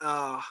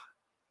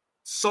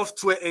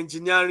software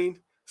engineering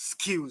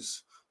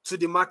skills to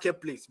the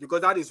marketplace,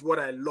 because that is what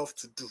I love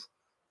to do.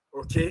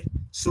 Okay,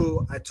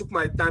 so I took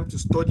my time to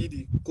study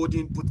the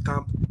coding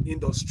bootcamp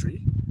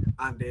industry,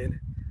 and then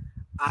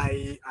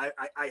I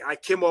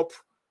came up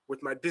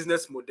with my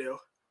business model,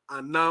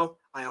 and now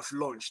I have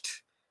launched,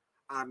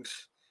 and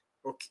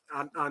okay,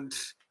 and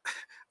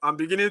I'm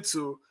beginning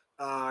to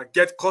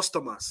get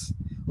customers.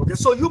 Okay,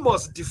 so you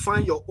must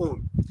define your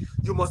own.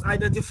 You must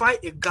identify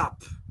a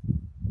gap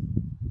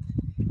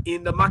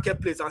in the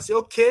marketplace and say,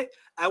 okay,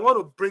 I want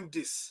to bring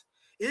this,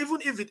 even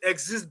if it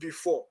exists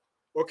before.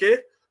 Okay,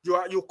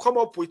 you come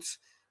up with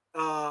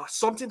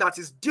something that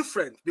is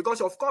different,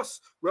 because of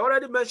course we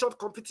already mentioned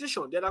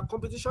competition. There are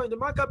competition in the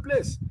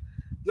marketplace.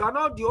 You are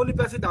not the only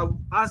person that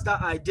has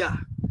that idea.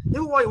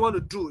 Even what you want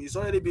to do is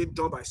already being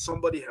done by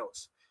somebody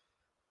else.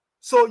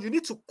 So you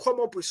need to come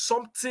up with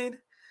something,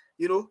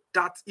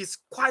 that is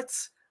quite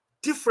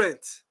different,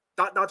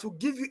 that will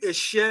give you a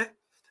share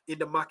in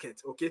the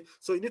market. Okay,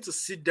 so you need to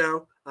sit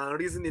down and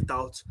reason it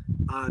out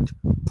and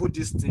put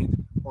this thing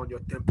on your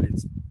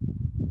template.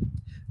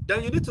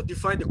 Then you need to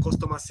define the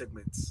customer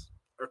segments.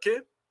 Okay,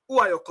 who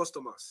are your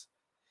customers?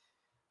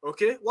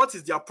 Okay, what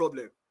is their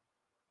problem?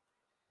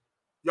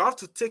 You have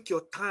to take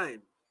your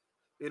time.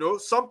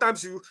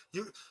 Sometimes you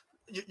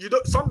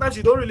don't. Sometimes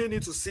you don't really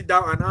need to sit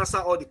down and answer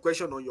all the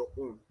questions on your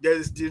own. There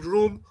is the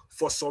room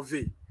for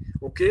survey.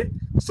 Okay,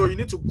 so you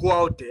need to go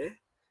out there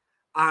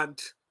and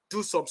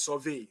do some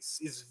surveys.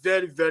 It's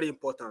very, very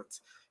important.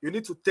 You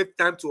need to take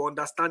time to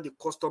understand the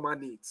customer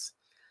needs,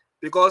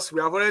 because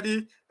we have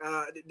already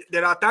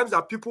there are times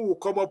that people will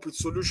come up with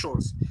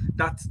solutions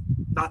that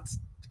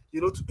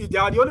they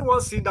are the only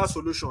ones seeing that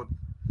solution.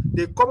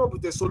 They come up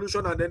with a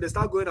solution and then they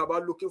start going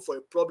about looking for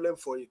a problem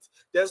for it.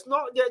 There's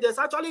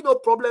actually no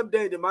problem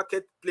there in the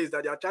marketplace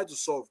that they are trying to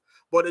solve,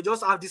 but they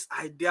just have this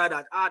idea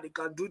that they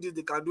can do this,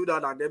 they can do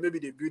that, and then maybe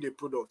they build a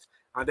product,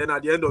 and then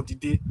at the end of the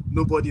day,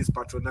 nobody is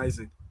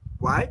patronizing.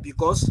 Why?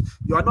 Because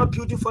you are not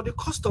building for the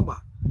customer,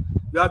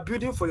 you are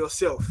building for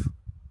yourself.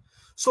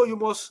 So you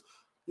must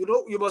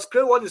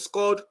create what is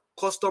called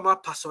customer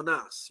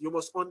personas. You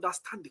must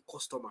understand the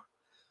customer.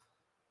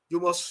 You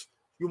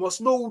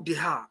must know who they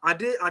are. Are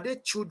they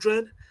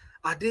children?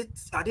 Are they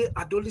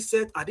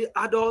adolescents? Are they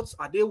adults?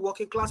 Are they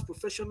working class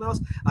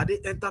professionals? Are they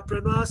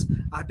entrepreneurs?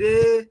 Are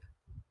they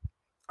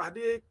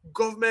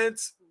government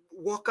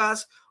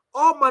workers?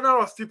 All manner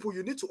of people.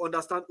 You need to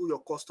understand who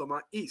your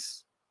customer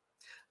is.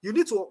 You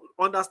need to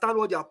understand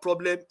what their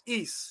problem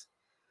is.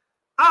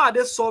 How are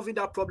they solving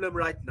that problem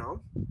right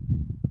now?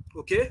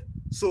 Okay,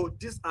 so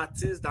these are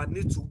things that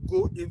need to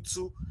go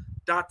into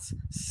that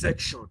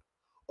section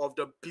of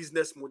the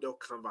business model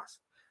canvas.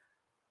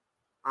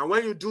 And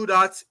when you do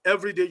that,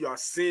 every day you are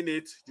seeing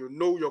it, you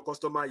know who your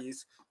customer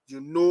is,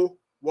 you know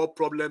what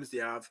problems they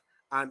have,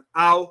 and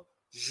how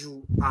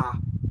you are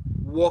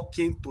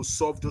working to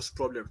solve those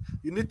problems.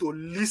 You need to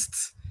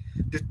list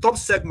the top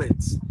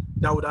segments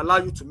that would allow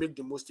you to make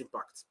the most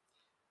impact,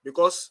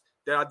 because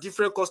there are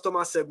different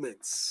customer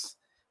segments.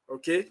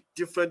 Okay,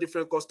 different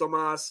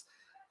customers.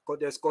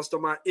 There's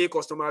customer A,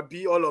 customer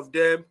B, all of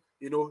them.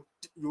 You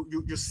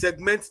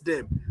segment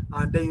them,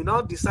 and then you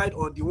now decide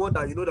on the one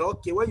that you know that,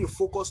 okay, when you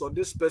focus on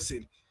this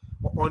person,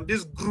 or on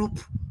this group,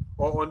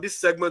 or on this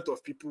segment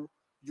of people,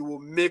 you will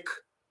make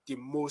the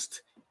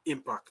most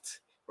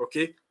impact.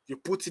 Okay, you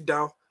put it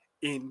down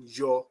in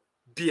your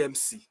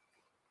BMC.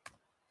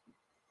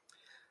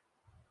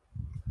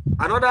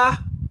 Another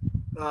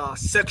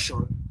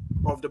section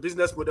of the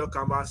business model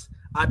canvas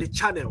are the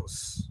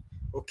channels.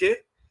 Okay,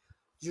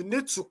 you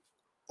need to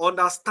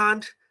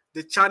understand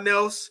the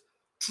channels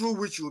through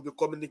which you will be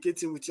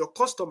communicating with your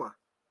customer.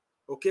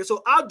 Okay,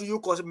 so how do you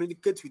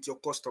communicate with your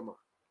customer?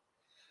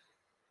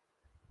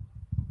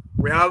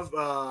 We have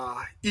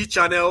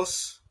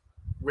e-channels,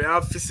 we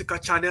have physical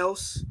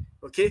channels.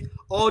 Okay,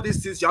 all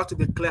these things you have to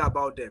be clear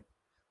about them.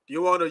 Do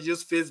you want to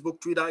use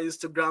Facebook, Twitter,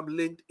 Instagram,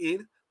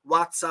 LinkedIn,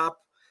 WhatsApp,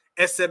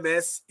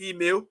 SMS,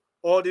 email?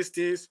 All these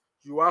things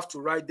you have to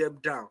write them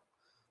down.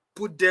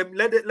 Put them,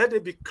 let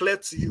it be clear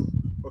to you.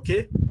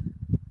 Okay,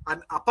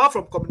 and apart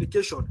from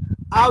communication,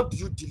 how do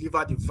you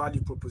deliver the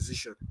value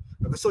proposition?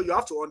 Okay, so you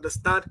have to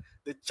understand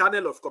the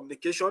channel of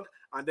communication,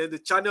 and then the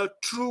channel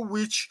through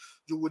which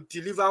you will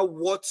deliver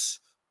what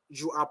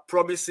you are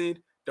promising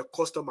the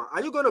customer.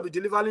 Are you going to be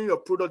delivering your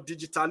product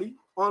digitally,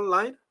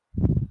 online?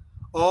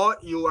 Or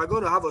you are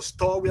going to have a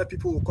store where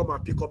people will come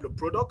and pick up the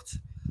product?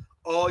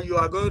 Or you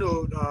are going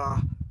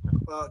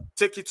to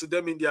take it to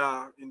them in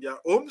their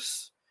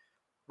homes?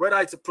 Whether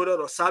it's a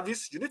product or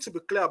service, you need to be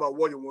clear about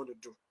what you want to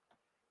do.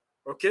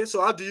 Okay, so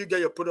how do you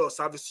get your product or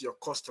service to your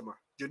customer?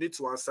 You need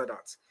to answer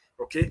that.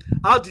 Okay,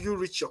 how do you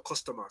reach your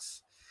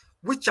customers?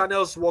 Which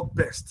channels work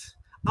best?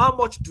 How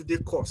much do they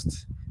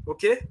cost?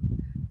 Okay,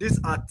 these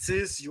are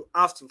things you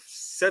have to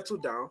settle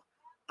down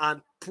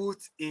and put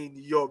in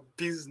your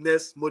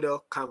business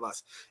model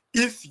canvas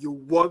if you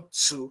want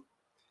to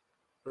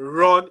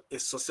run a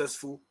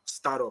successful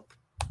startup.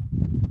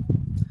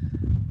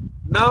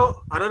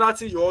 Now, another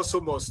thing you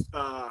also must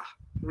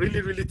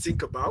really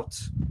think about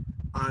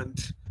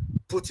and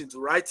put into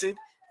writing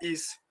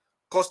is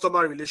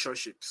customer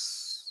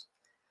relationships.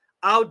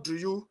 How do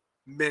you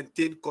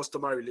maintain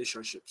customer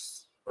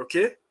relationships?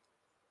 Okay,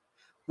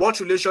 what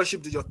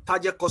relationship do your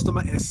target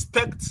customer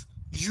expect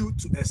you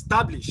to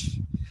establish,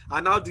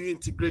 and how do you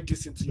integrate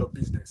this into your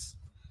business?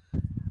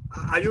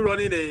 Are you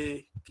running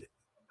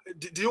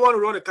do you want to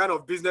run a kind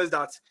of business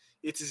that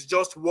it is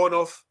just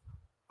one-off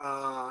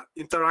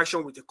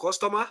interaction with the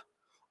customer,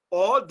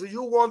 or do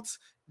you want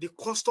the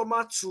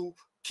customer to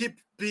keep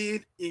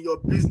being in your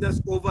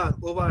business over and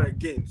over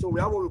again? So we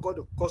have what we call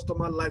the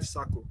customer life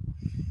cycle.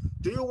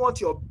 Do you want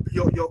your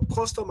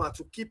customer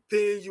to keep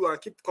paying you and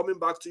keep coming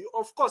back to you?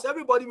 Of course,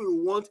 everybody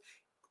will want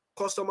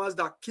customers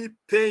that keep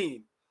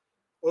paying,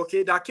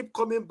 okay, that keep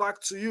coming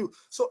back to you.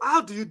 So how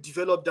do you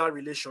develop that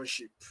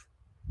relationship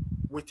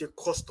with a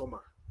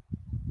customer?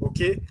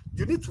 Okay,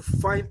 you need to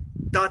find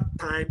that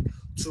time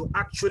to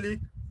actually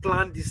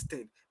plan this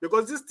thing,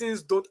 because these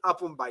things don't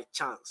happen by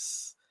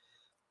chance.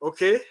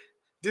 Okay,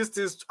 these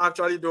things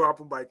actually don't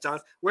happen by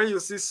chance. When you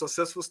see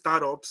successful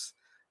startups,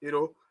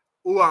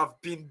 who have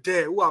been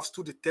there, who have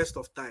stood the test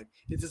of time,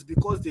 it is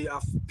because they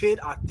have paid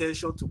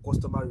attention to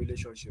customer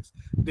relationships.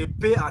 They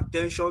pay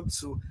attention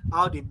to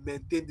how they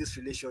maintain these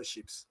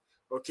relationships.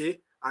 Okay,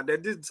 and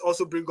then this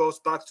also brings us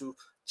back to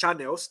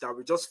channels that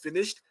we just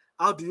finished.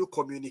 How do you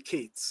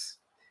communicate,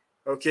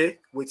 okay,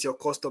 with your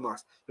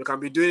customers? You can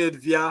be doing it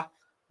via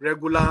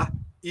regular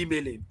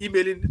emailing.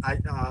 Emailing,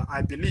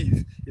 I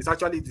believe, is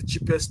actually the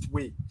cheapest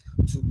way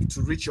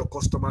to reach your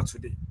customer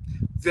today.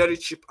 Very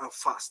cheap and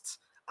fast,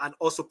 and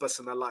also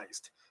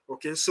personalized.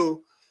 Okay,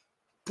 so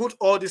put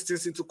all these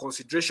things into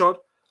consideration,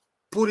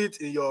 put it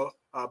in your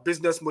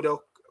business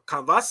model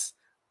canvas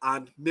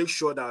and make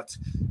sure that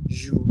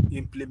you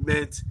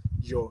implement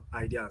your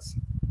ideas.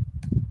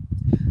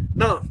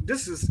 Now,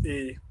 this is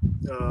the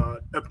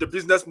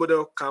business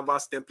model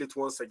canvas template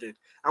once again.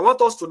 I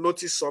want us to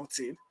notice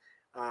something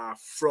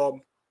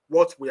from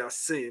what we are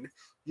seeing.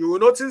 You will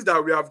notice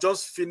that we have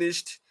just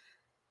finished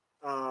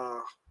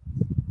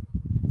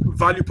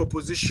value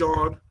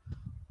proposition,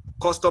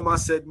 customer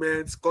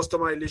segments,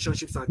 customer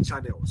relationships, and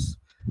channels.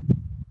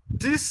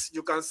 This,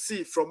 you can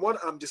see from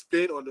what I'm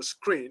displaying on the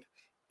screen,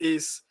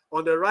 is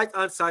on the right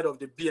hand side of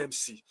the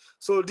BMC.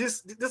 So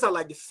these are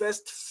like the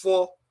first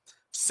 4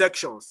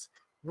 sections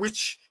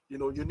which you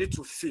need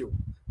to fill.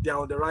 They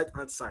are on the right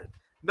hand side.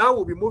 Now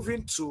we'll be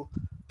moving to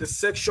the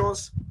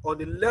sections on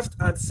the left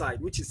hand side,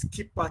 which is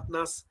key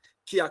partners,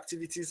 key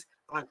activities,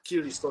 and key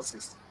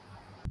resources.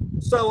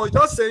 So I was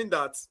just saying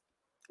that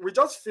we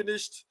just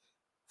finished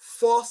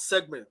 4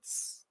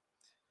 segments,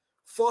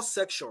 4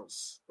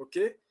 sections,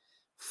 okay,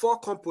 4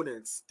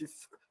 components.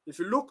 If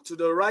you look to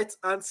the right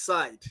hand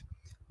side,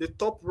 the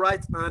top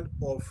right hand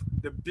of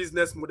the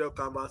business model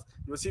canvas,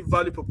 you'll see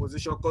value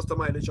proposition,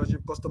 customer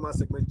relationship, customer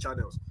segment,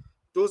 channels.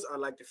 Those are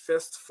like the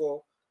first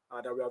 4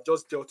 that we have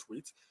just dealt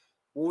with.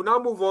 We will now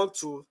move on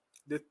to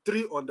the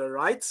 3 on the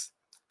right,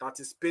 that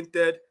is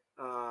painted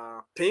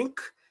pink: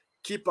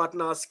 key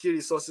partners, key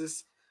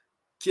resources,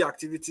 key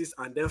activities,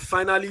 and then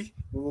finally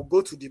we will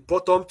go to the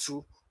bottom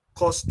 2,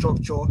 cost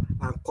structure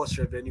and cost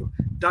revenue.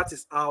 That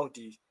is how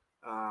the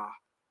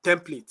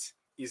template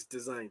is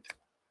designed.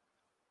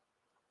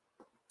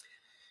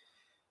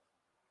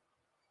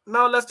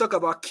 Now let's talk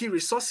about key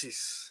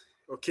resources.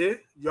 Okay,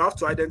 you have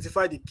to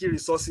identify the key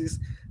resources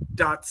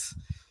that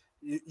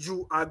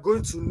you are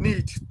going to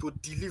need to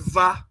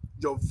deliver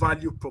your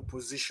value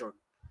proposition.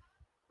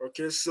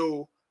 Okay,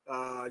 so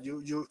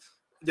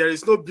there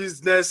is no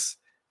business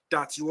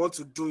that you want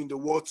to do in the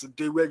world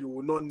today where you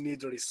will not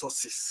need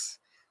resources.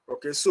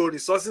 Okay, so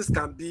resources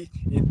can be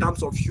in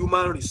terms of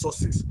human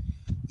resources.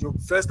 You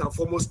first and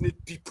foremost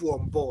need people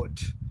on board.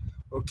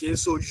 Okay,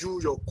 so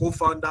your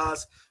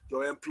co-founders,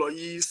 your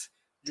employees,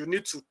 you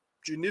need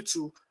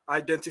to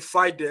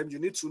identify them. You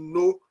need to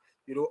know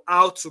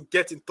how to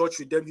get in touch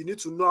with them. You need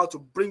to know how to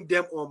bring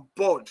them on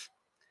board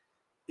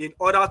in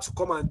order to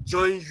come and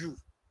join you,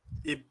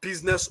 a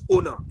business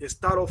owner, a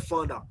startup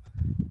founder,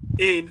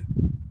 in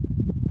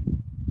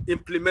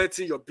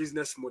implementing your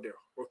business model.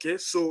 Okay,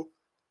 so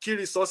key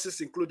resources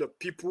include the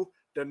people,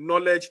 the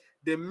knowledge,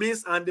 the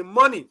means, and the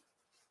money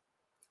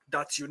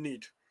that you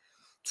need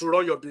to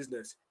run your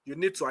business. You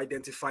need to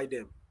identify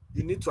them.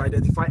 You need to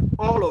identify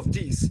all of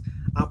these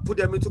and put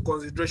them into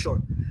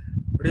consideration.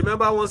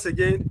 Remember, once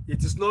again,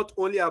 it is not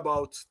only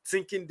about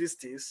thinking these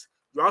things.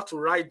 You have to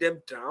write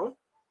them down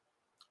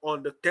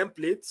on the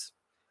template,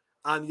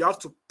 and you have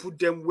to put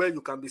them where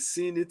you can be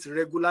seeing it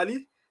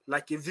regularly,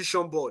 like a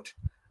vision board.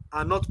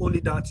 And not only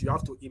that, you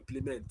have to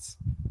implement.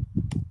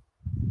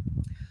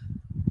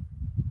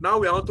 Now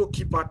we are on to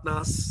key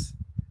partners.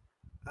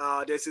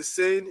 There's a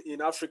saying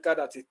in Africa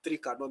that a tree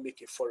cannot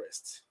make a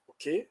forest.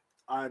 Okay,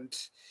 and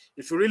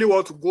if you really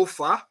want to go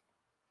far,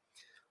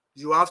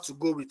 you have to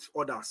go with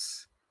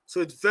others. So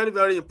it's very,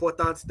 very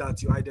important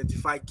that you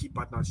identify key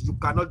partners. You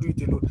cannot do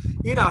it alone.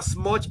 In as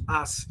much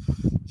as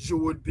you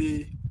would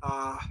be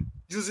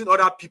using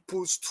other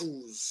people's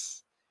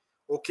tools,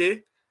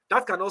 okay,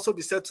 that can also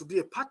be said to be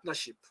a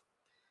partnership.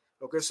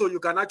 Okay, so you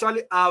can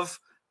actually have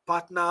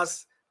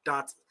partners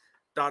that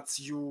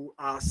you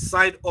are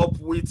signed up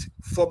with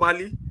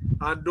formally,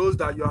 and those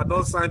that you are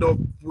not signed up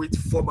with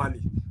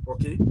formally.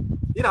 Okay,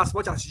 in as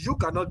much as you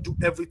cannot do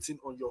everything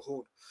on your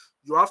own,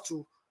 you have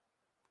to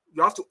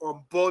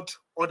onboard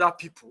other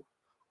people,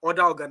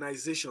 other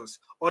organizations,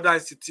 other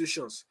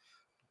institutions.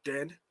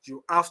 Then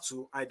you have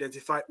to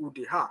identify who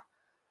they are.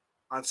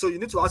 And so you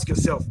need to ask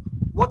yourself,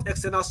 what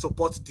external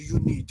support do you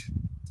need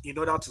in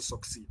order to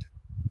succeed?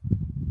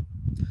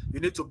 You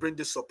need to bring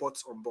this support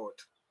on board.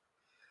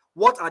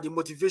 What are the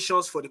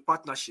motivations for the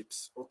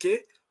partnerships?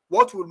 Okay,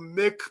 what will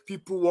make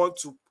people want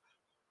to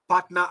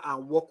partner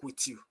and work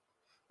with you?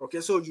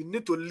 Okay, so you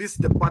need to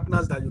list the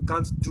partners that you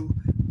can't do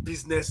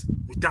business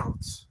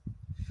without.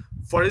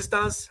 For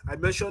instance, I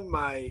mentioned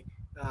my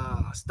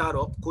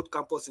startup, Code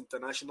Campus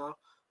International.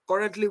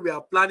 Currently, we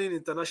are planning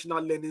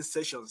international learning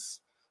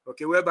sessions,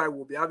 okay, whereby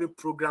we'll be having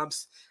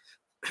programs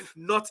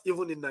not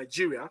even in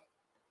Nigeria,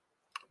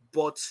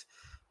 but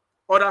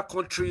other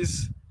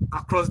countries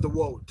across the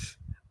world.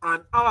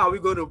 And how are we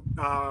going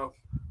to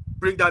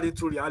bring that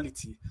into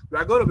reality? We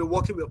are going to be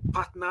working with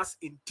partners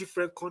in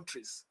different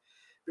countries,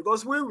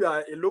 because we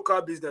are a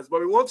local business,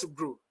 but we want to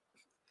grow.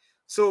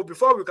 So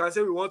before we can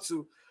say we want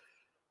to,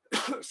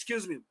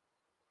 excuse me,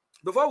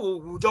 before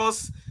we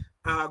just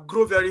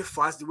grow very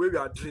fast the way we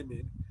are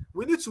dreaming,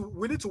 we need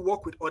to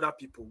work with other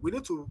people. We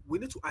need to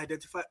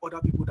identify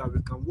other people that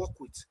we can work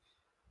with,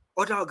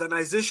 other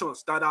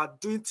organizations that are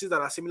doing things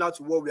that are similar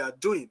to what we are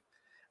doing,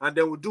 and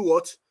then we do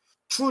what?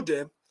 Through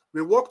them,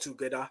 we work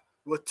together.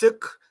 We'll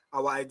take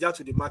our idea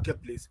to the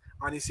marketplace,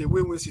 and it's a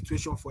win-win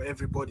situation for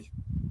everybody.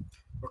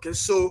 Okay,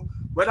 so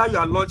whether you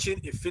are launching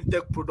a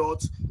fintech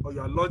product, or you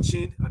are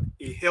launching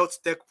a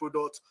health tech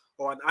product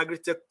or an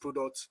agri-tech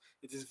product,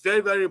 it is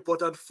very, very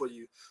important for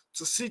you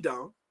to sit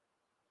down,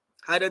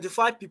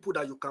 identify people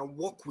that you can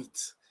work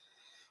with.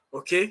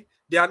 Okay,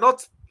 they are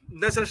not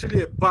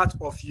necessarily a part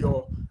of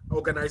your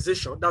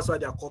organization. That's why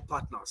they are called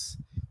partners.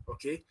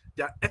 Okay,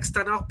 they are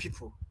external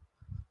people,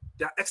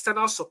 they are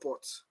external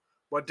support.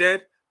 But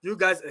then you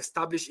guys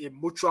establish a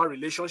mutual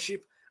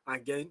relationship,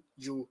 and then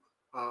you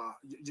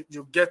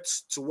get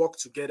to work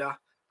together,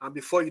 and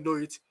before you know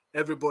it,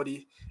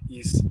 everybody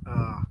is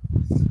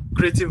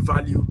creating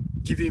value,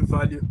 giving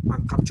value,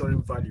 and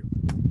capturing value.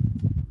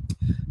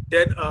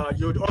 Then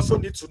you'd also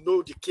need to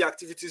know the key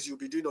activities you'll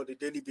be doing on a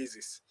daily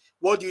basis.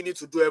 What do you need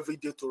to do every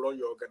day to run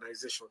your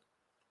organization?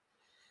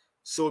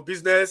 So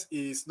business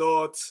is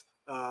not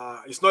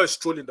it's not a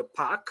stroll in the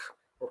park.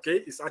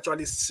 Okay, it's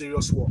actually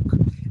serious work,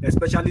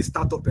 especially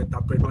startup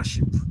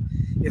entrepreneurship.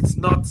 It's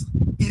not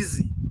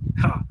easy.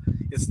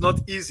 It's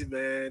not easy,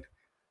 man.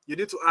 You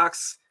need to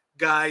ask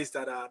guys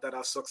that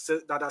are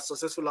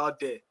successful out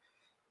there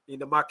in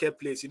the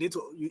marketplace. You need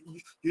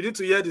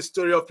to hear the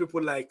story of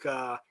people like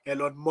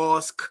Elon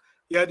Musk,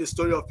 hear the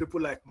story of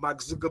people like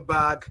Mark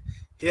Zuckerberg,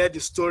 hear the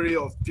story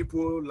of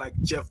people like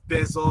Jeff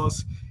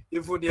Bezos,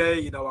 even here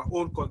in our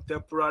own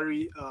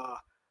contemporary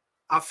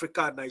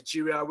Africa and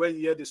Nigeria, where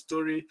you hear the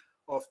story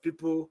of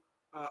people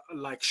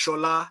like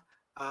Shola,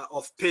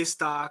 of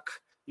Paystack,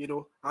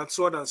 and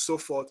so on and so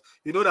forth.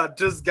 You know that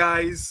these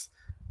guys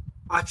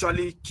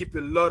actually keep a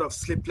lot of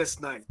sleepless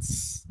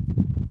nights.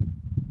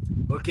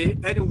 Okay,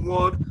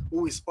 anyone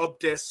who is up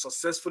there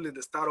successful in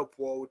the startup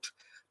world,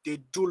 they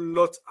do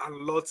lots and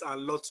lots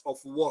and lots of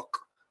work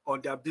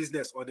on their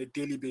business on a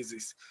daily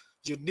basis.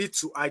 You need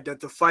to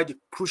identify the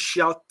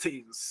crucial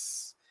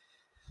things.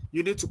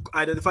 You need to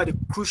identify the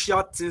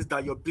crucial things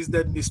that your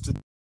business needs to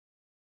do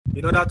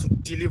in order to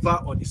deliver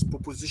on its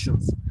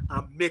propositions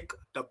and make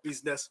the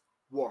business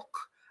work.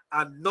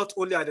 And not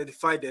only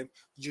identify them,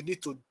 you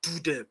need to do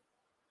them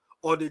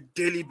on a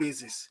daily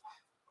basis,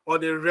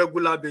 on a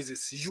regular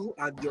basis, you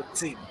and your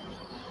team.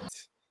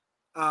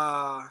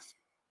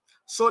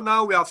 So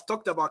now we have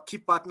talked about key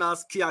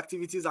partners, key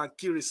activities, and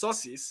key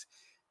resources.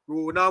 We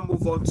will now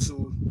move on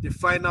to the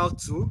final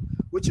two,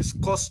 which is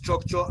cost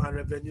structure and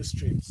revenue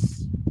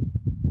streams.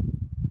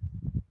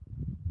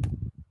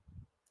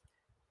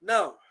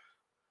 Now,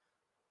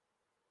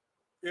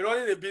 in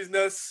running a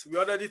business, we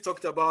already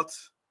talked about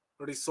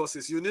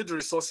resources. You need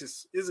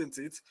resources, isn't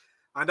it?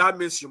 And that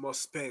means you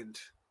must spend.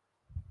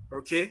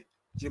 Okay?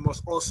 You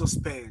must also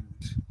spend.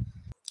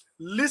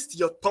 List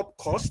your top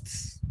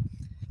costs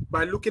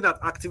by looking at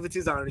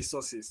activities and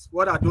resources.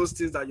 What are those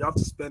things that you have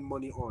to spend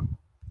money on?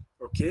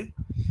 Okay?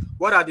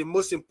 What are the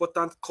most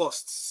important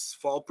costs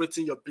for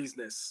operating your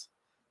business?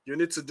 You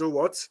need to do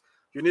what?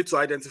 You need to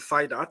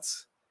identify that.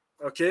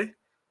 Okay?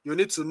 You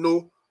need to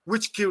know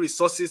which key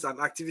resources and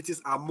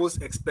activities are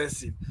most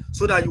expensive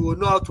so that you will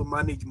know how to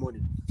manage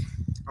money.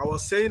 I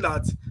was saying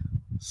that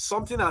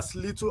something as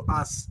little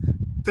as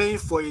paying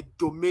for a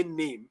domain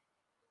name,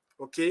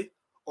 okay,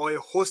 or a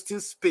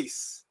hosting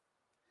space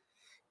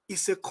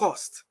is a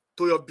cost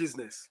to your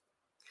business.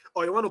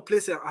 Or you want to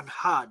place an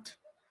ad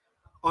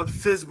on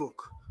Facebook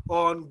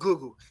or on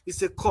Google,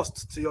 it's a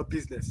cost to your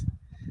business.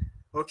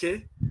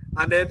 Okay?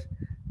 And then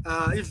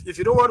if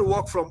you don't want to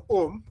work from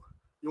home,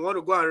 you want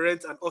to go and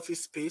rent an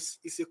office space,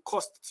 it's a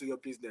cost to your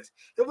business.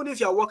 Even if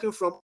you're working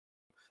from,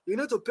 you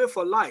need to pay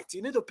for light,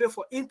 you need to pay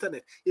for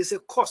internet, it's a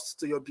cost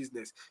to your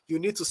business. You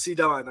need to sit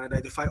down and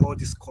identify all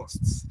these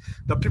costs.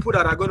 The people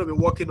that are going to be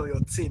working on your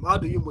team, how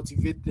do you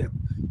motivate them?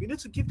 You need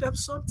to give them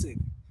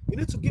something. You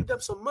need to give them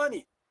some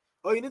money,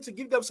 or you need to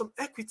give them some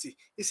equity.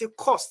 It's a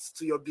cost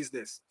to your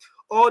business.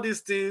 All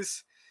these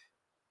things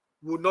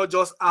will not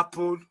just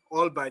happen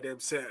all by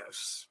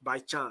themselves, by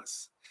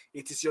chance.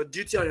 It is your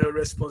duty and your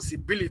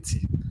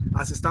responsibility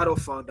as a startup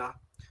founder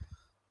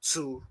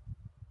to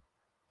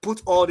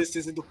put all these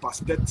things into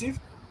perspective.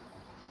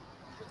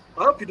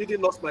 I hope you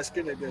didn't lose my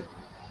screen again.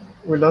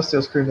 We lost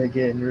your screen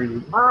again,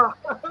 really.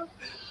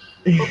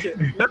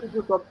 Okay, let me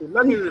do something.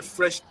 Let me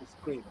refresh the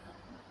screen.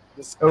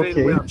 The screen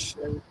Okay. where I'm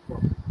sharing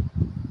from.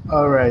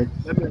 All right.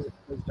 Let me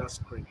refresh that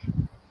screen.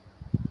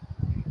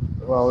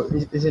 Well,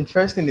 it's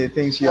interesting the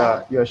things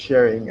you're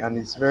sharing, and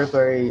it's very,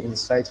 very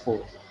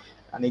insightful.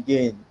 And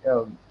again,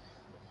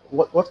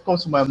 what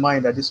comes to my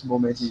mind at this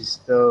moment is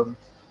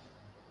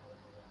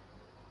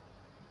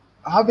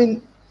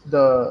having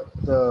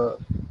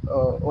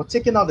or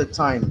taking out the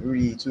time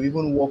really to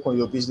even work on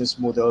your business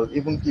model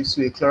even gives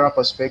you a clearer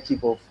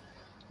perspective of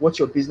what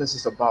your business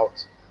is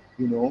about.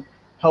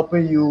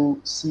 Helping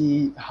you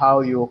see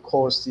how your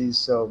cost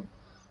is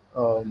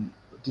um,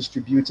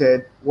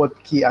 distributed,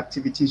 what key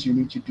activities you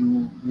need to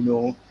do,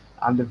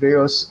 and the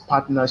various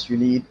partners you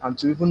need, and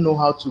to even know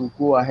how to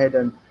go ahead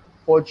and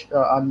forge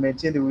and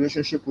maintain the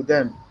relationship with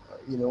them.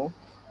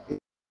 It's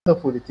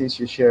helpful the things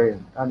you're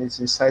sharing, and it's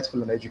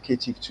insightful and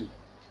educative too.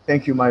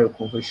 Thank you,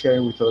 Mayokun, for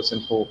sharing with us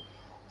and for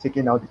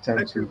taking out the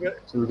time to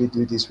really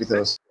do this with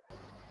us.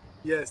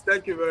 Yes,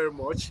 thank you very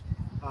much.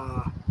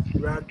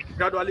 We are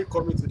gradually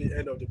coming to the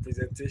end of the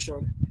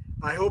presentation.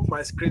 I hope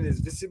my screen is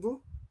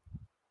visible.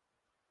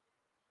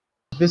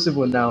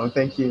 Visible now.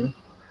 Thank you.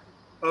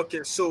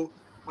 Okay, so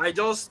I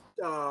just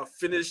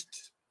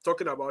finished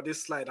talking about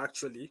this slide.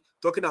 Actually,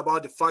 talking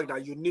about the fact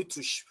that you need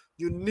to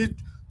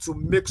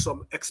make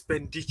some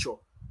expenditure.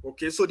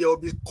 Okay, so there will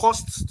be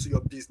costs to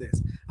your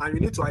business, and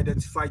you need to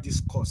identify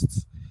these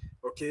costs.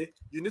 Okay,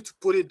 you need to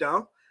put it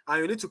down,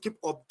 and you need to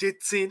keep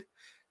updating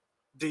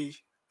the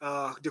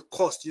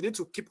cost. You need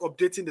to keep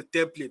updating the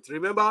template.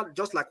 Remember,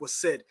 just like was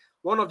said,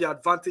 one of the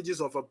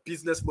advantages of a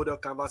business model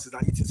canvas is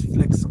that it is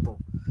flexible.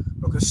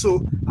 Okay,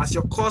 so as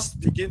your costs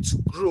begin to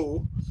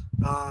grow,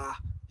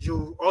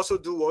 you also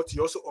do what?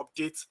 You also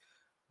update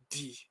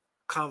the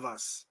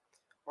canvas.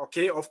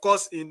 Okay, of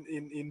course,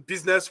 in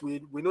business,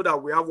 we know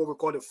that we have what we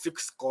call the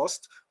fixed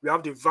cost, we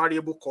have the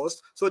variable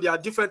cost. So there are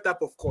different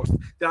type of costs.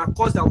 There are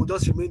costs that will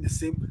just remain the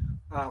same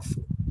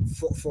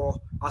for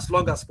as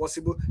long as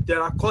possible.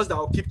 There are costs that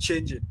will keep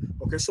changing.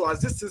 Okay, so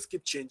as these things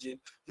keep changing,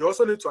 you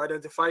also need to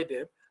identify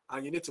them,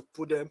 and you need to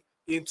put them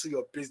into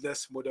your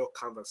business model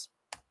canvas.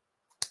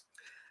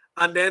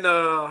 And then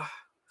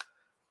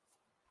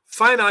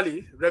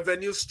finally,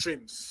 revenue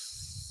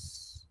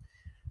streams.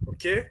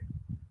 Okay,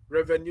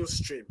 revenue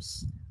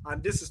streams.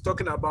 And this is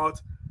talking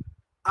about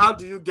how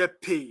do you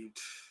get paid?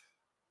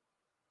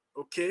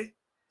 Okay,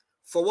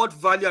 for what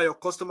value are your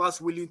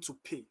customers willing to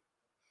pay?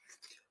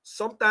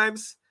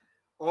 Sometimes,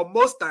 or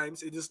most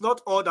times, it is not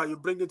all that you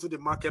bring into the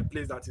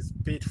marketplace that is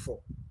paid for.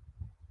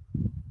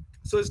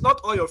 So it's not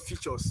all your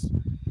features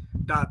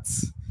that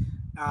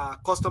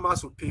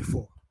customers will pay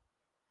for.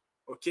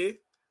 Okay,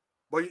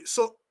 but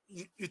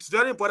it's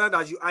very important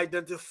that you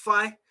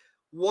identify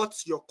what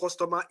your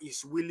customer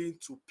is willing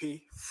to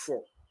pay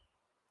for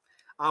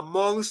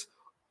amongst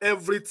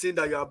everything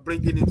that you are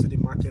bringing into the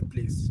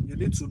marketplace. You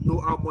need to know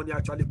how money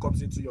actually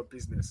comes into your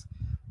business.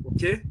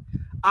 Okay,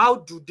 how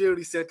do they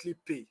recently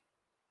pay?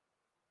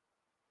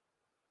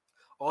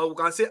 Or we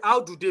can say,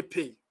 how do they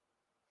pay?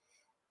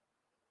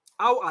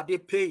 How are they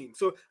paying?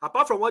 So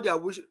apart from what they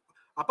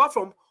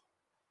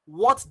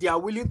are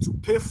willing to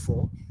pay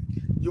for,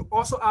 you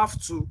also have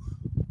to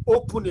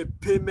open a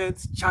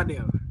payment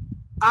channel.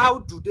 How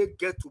do they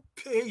get to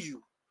pay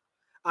you?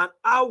 And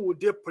how would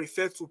they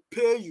prefer to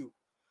pay you?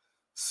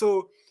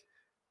 So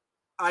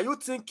are you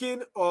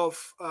thinking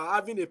of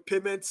having a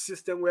payment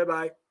system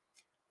whereby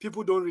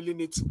people don't really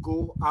need to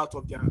go out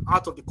of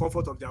the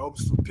comfort of their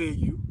homes to pay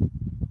you?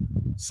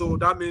 So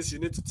that means you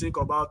need to think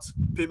about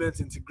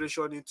payment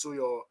integration into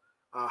your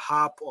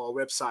app or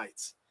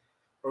website.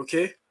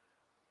 Okay?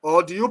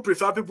 Or do you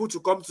prefer people to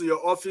come to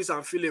your office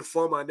and fill a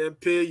form and then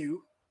pay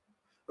you?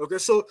 Okay,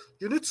 so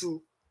you need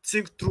to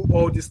think through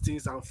all these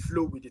things and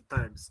flow with the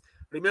times.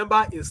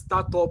 Remember, a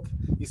startup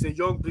is a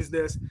young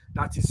business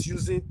that is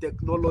using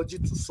technology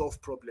to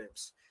solve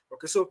problems.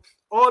 Okay, so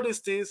all these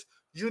things,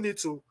 you need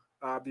to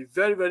be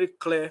very, very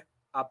clear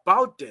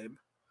about them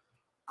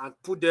and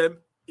put them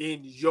in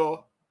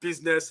your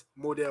business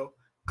model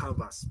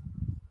canvas.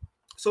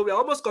 So we're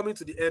almost coming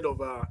to the end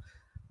of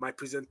my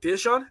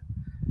presentation.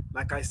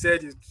 Like I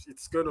said,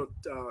 it's going to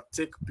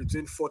take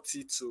between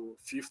 40 to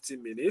 50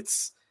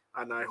 minutes,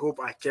 and I hope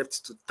I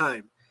kept to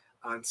time.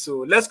 And so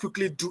let's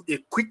quickly do a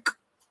quick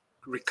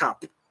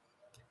recap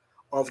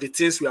of the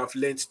things we have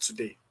learned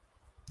today.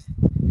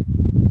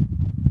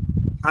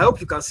 I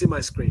hope you can see my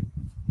screen.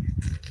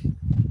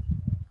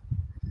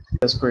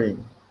 The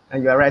screen,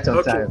 and you are right on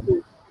Okay.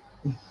 time.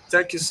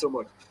 Thank you so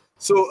much.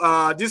 So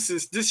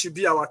this should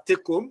be our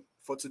take home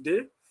for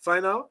today.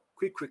 Final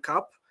quick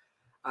recap,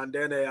 and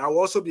then I will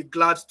also be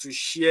glad to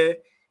share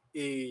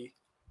a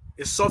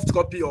soft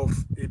copy of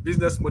a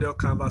business model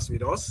canvas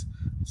with us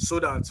so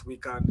that we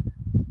can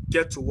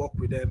get to work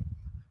with them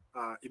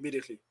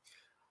immediately.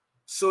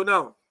 So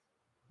now,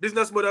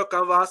 business model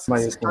canvas.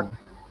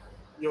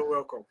 You're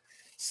welcome.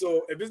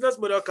 So a business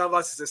model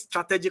canvas is a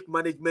strategic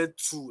management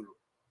tool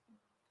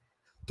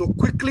to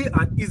quickly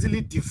and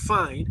easily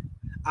define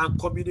and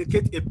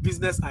communicate a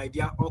business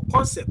idea or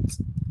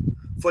concept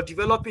for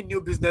developing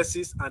new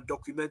businesses and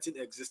documenting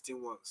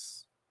existing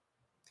ones.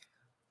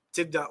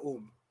 Take that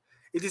home.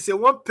 It is a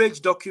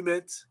one-page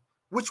document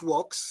which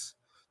works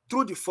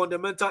through the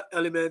fundamental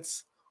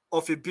elements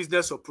of a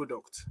business or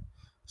product,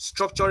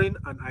 structuring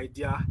an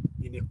idea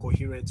in a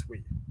coherent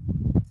way.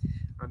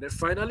 And then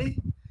finally,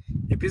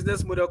 a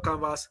business model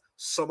canvas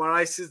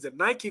summarizes the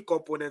 9 key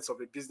components of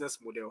a business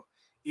model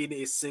in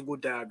a single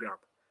diagram.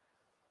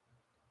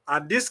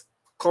 And these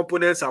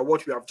components are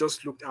what we have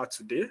just looked at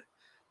today: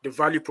 the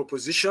value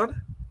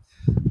proposition,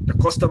 the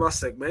customer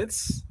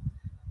segments,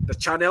 the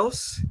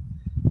channels,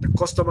 the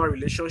customer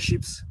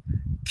relationships,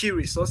 key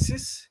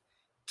resources,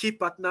 key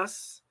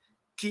partners,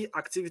 key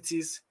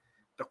activities,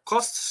 the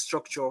cost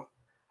structure,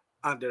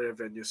 and the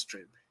revenue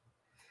stream.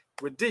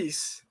 With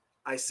this,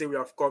 I say we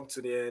have come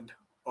to the end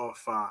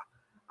of our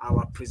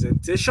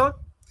presentation.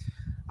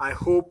 I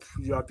hope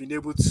you have been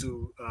able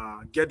to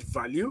get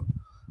value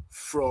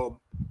from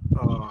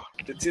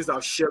the things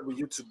I've shared with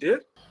you today.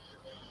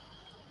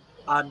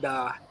 And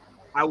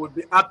I would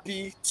be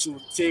happy to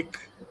take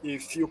a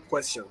few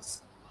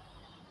questions.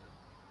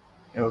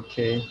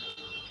 Okay.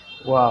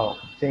 Wow,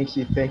 thank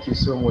you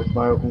so much,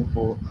 Mayokun,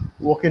 for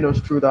walking us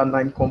through that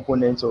nine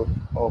components of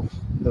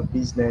the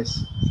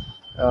business.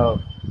 Uh,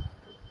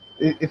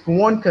 if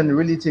one can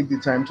really take the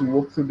time to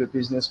walk through the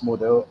business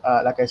model,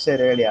 like I said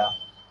earlier,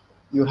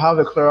 you have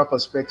a clearer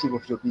perspective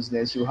of your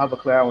business. You have a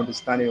clearer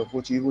understanding of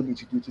what you even need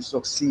to do to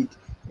succeed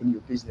in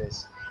your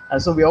business.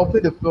 And so we are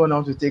opening the floor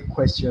now to take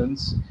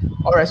questions.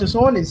 All right, so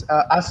someone is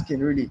asking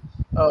really,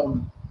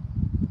 um,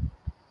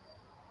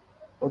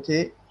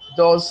 okay,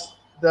 does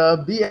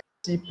the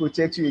BSC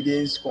protect you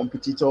against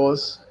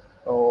competitors,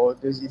 or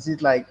is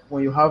it like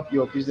when you have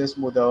your business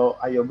model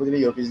and you're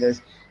modeling your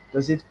business,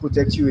 does it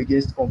protect you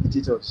against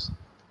competitors?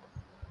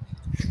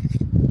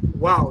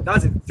 Wow,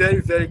 that's a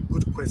very, very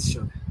good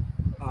question.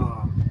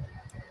 Uh,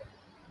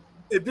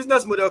 a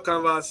business model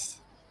canvas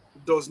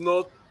does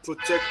not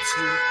protect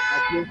you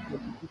against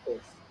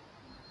competitors.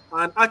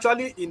 And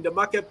actually, in the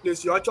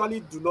marketplace, you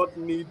actually do not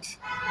need to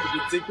be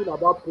thinking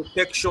about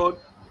protection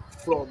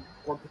from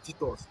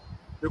competitors,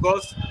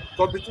 because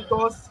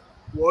competitors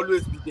will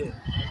always be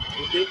there.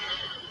 Okay.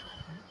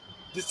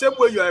 The same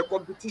way you are a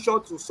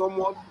competition to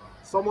someone,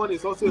 someone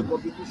is also a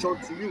competition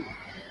to you.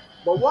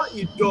 But what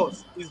it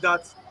does is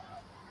that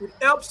it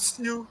helps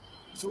you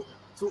to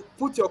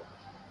put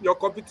your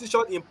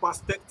competition in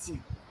perspective.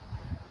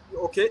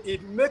 Okay,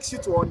 it makes you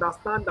to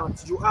understand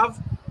that you have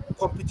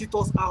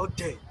competitors out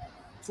there,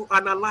 to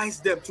analyze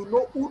them, to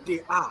know who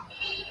they are.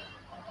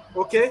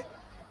 Okay,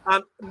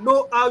 and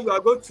know how you are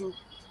going to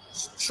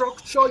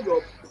structure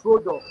your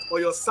product or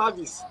your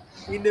service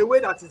in a way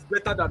that is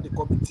better than the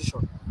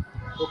competition.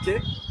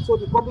 Okay, so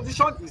the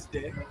competition is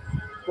there,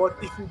 but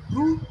if you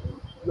do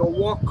your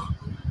work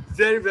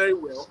very, very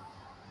well,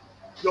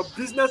 your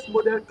business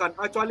model can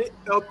actually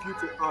help you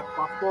to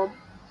outperform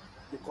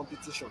the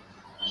competition.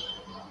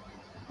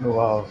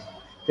 Wow.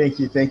 Thank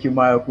you,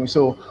 Mayokun.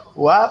 So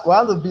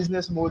while the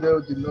business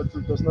model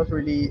does not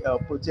really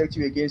protect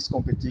you against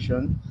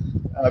competition,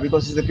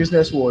 because it's a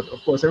business world,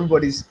 of course,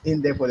 everybody's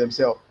in there for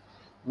themselves.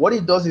 What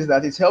it does is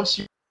that it helps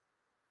you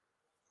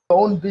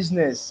own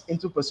business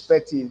into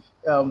perspective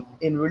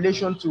in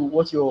relation to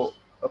what your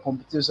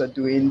competitors are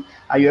doing,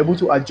 and you're able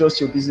to adjust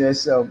your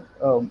business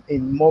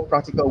in more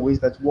practical ways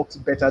that works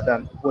better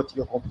than what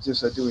your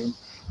competitors are doing.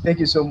 Thank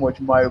you so much,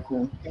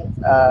 Mayokun. That's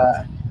correct.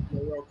 Uh,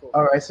 You're welcome.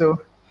 all right,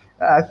 so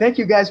thank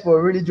you guys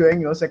for really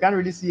joining us. I can't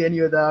really see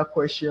any other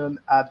question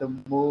at the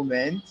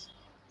moment.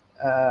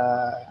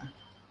 Uh,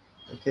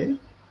 okay,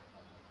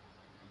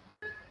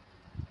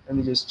 let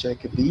me just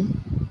check a B.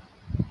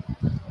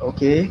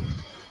 Okay,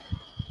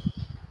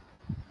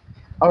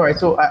 all right,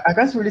 so I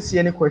can't really see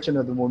any question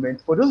at the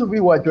moment. For those of you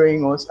who are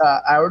joining us,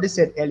 I already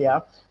said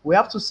earlier, we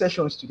have two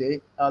sessions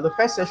today. The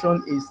first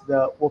session is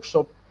the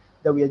workshop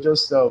that we've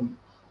just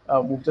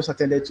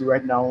attended to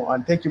right now.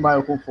 And thank you,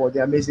 Michael, for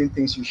the amazing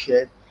things you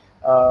shared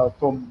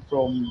from It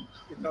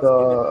has been a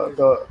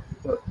the,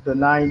 pleasure. the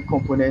nine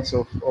components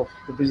of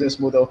the business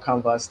model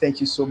canvas. Thank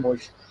you so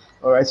much.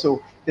 All right,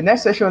 so the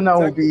next session now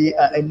will Thank you be for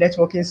a having me.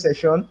 networking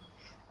session.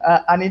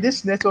 And in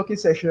this networking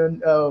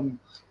session,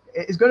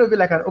 it's going to be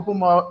like an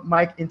open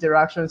mic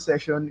interaction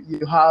session.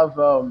 You have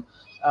a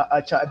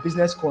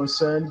business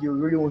concern you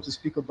really want to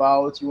speak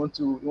about. You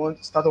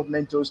want startup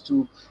mentors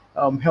to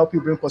help you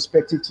bring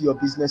perspective to your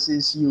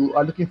businesses. You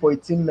are looking for a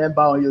team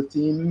member on your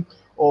team,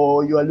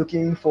 or you are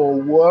looking for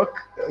work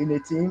in a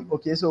team.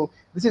 Okay, so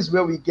this is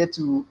where we get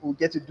to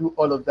do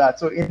all of that.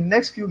 So in the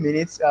next few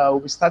minutes, we'll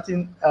be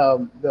starting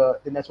the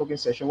networking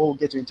session where we'll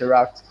get to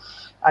interact.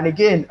 And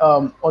again,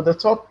 on the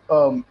top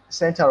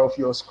center of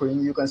your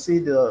screen, you can see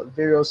the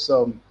various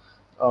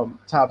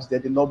tabs there,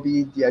 the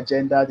lobby, the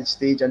agenda, the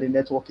stage, and the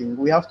networking.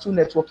 We have two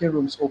networking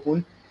rooms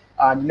open.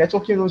 And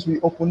networking rooms will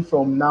open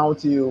from now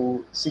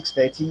till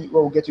 6:30,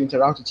 where we'll get to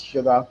interact with each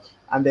other.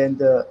 And then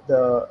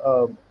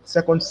the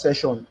second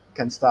session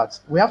can start.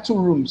 We have two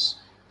rooms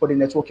for the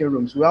networking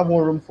rooms. We have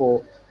one room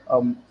for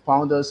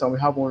founders, and we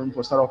have one room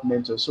for startup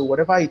mentors. So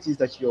whatever it is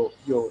that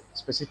your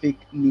specific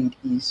need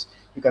is,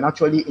 you can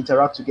actually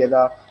interact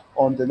together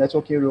on the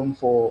networking room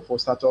for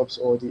startups,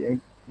 or the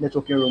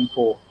networking room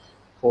for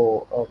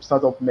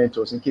startup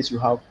mentors in case you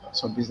have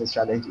some business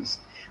challenges.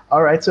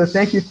 All right, so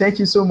thank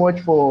you so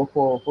much for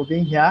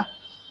being here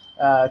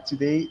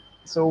today.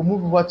 So we'll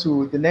move over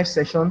to the next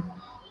session.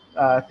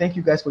 Thank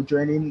you guys for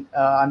joining,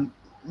 and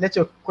let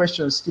your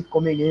questions keep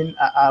coming in.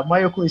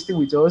 Mayokun is still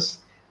with us.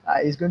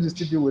 He's going to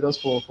still be with us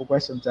for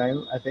quite some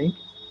time, I think.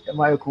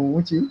 Mayokun,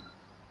 won't you?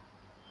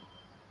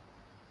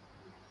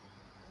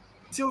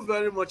 Still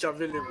very much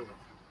available.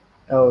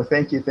 Oh,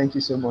 thank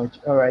you so much.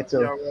 All right,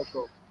 You're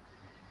welcome.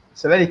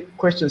 so let the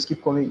questions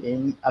keep coming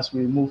in as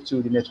we move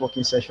to the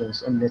networking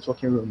sessions and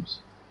networking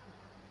rooms.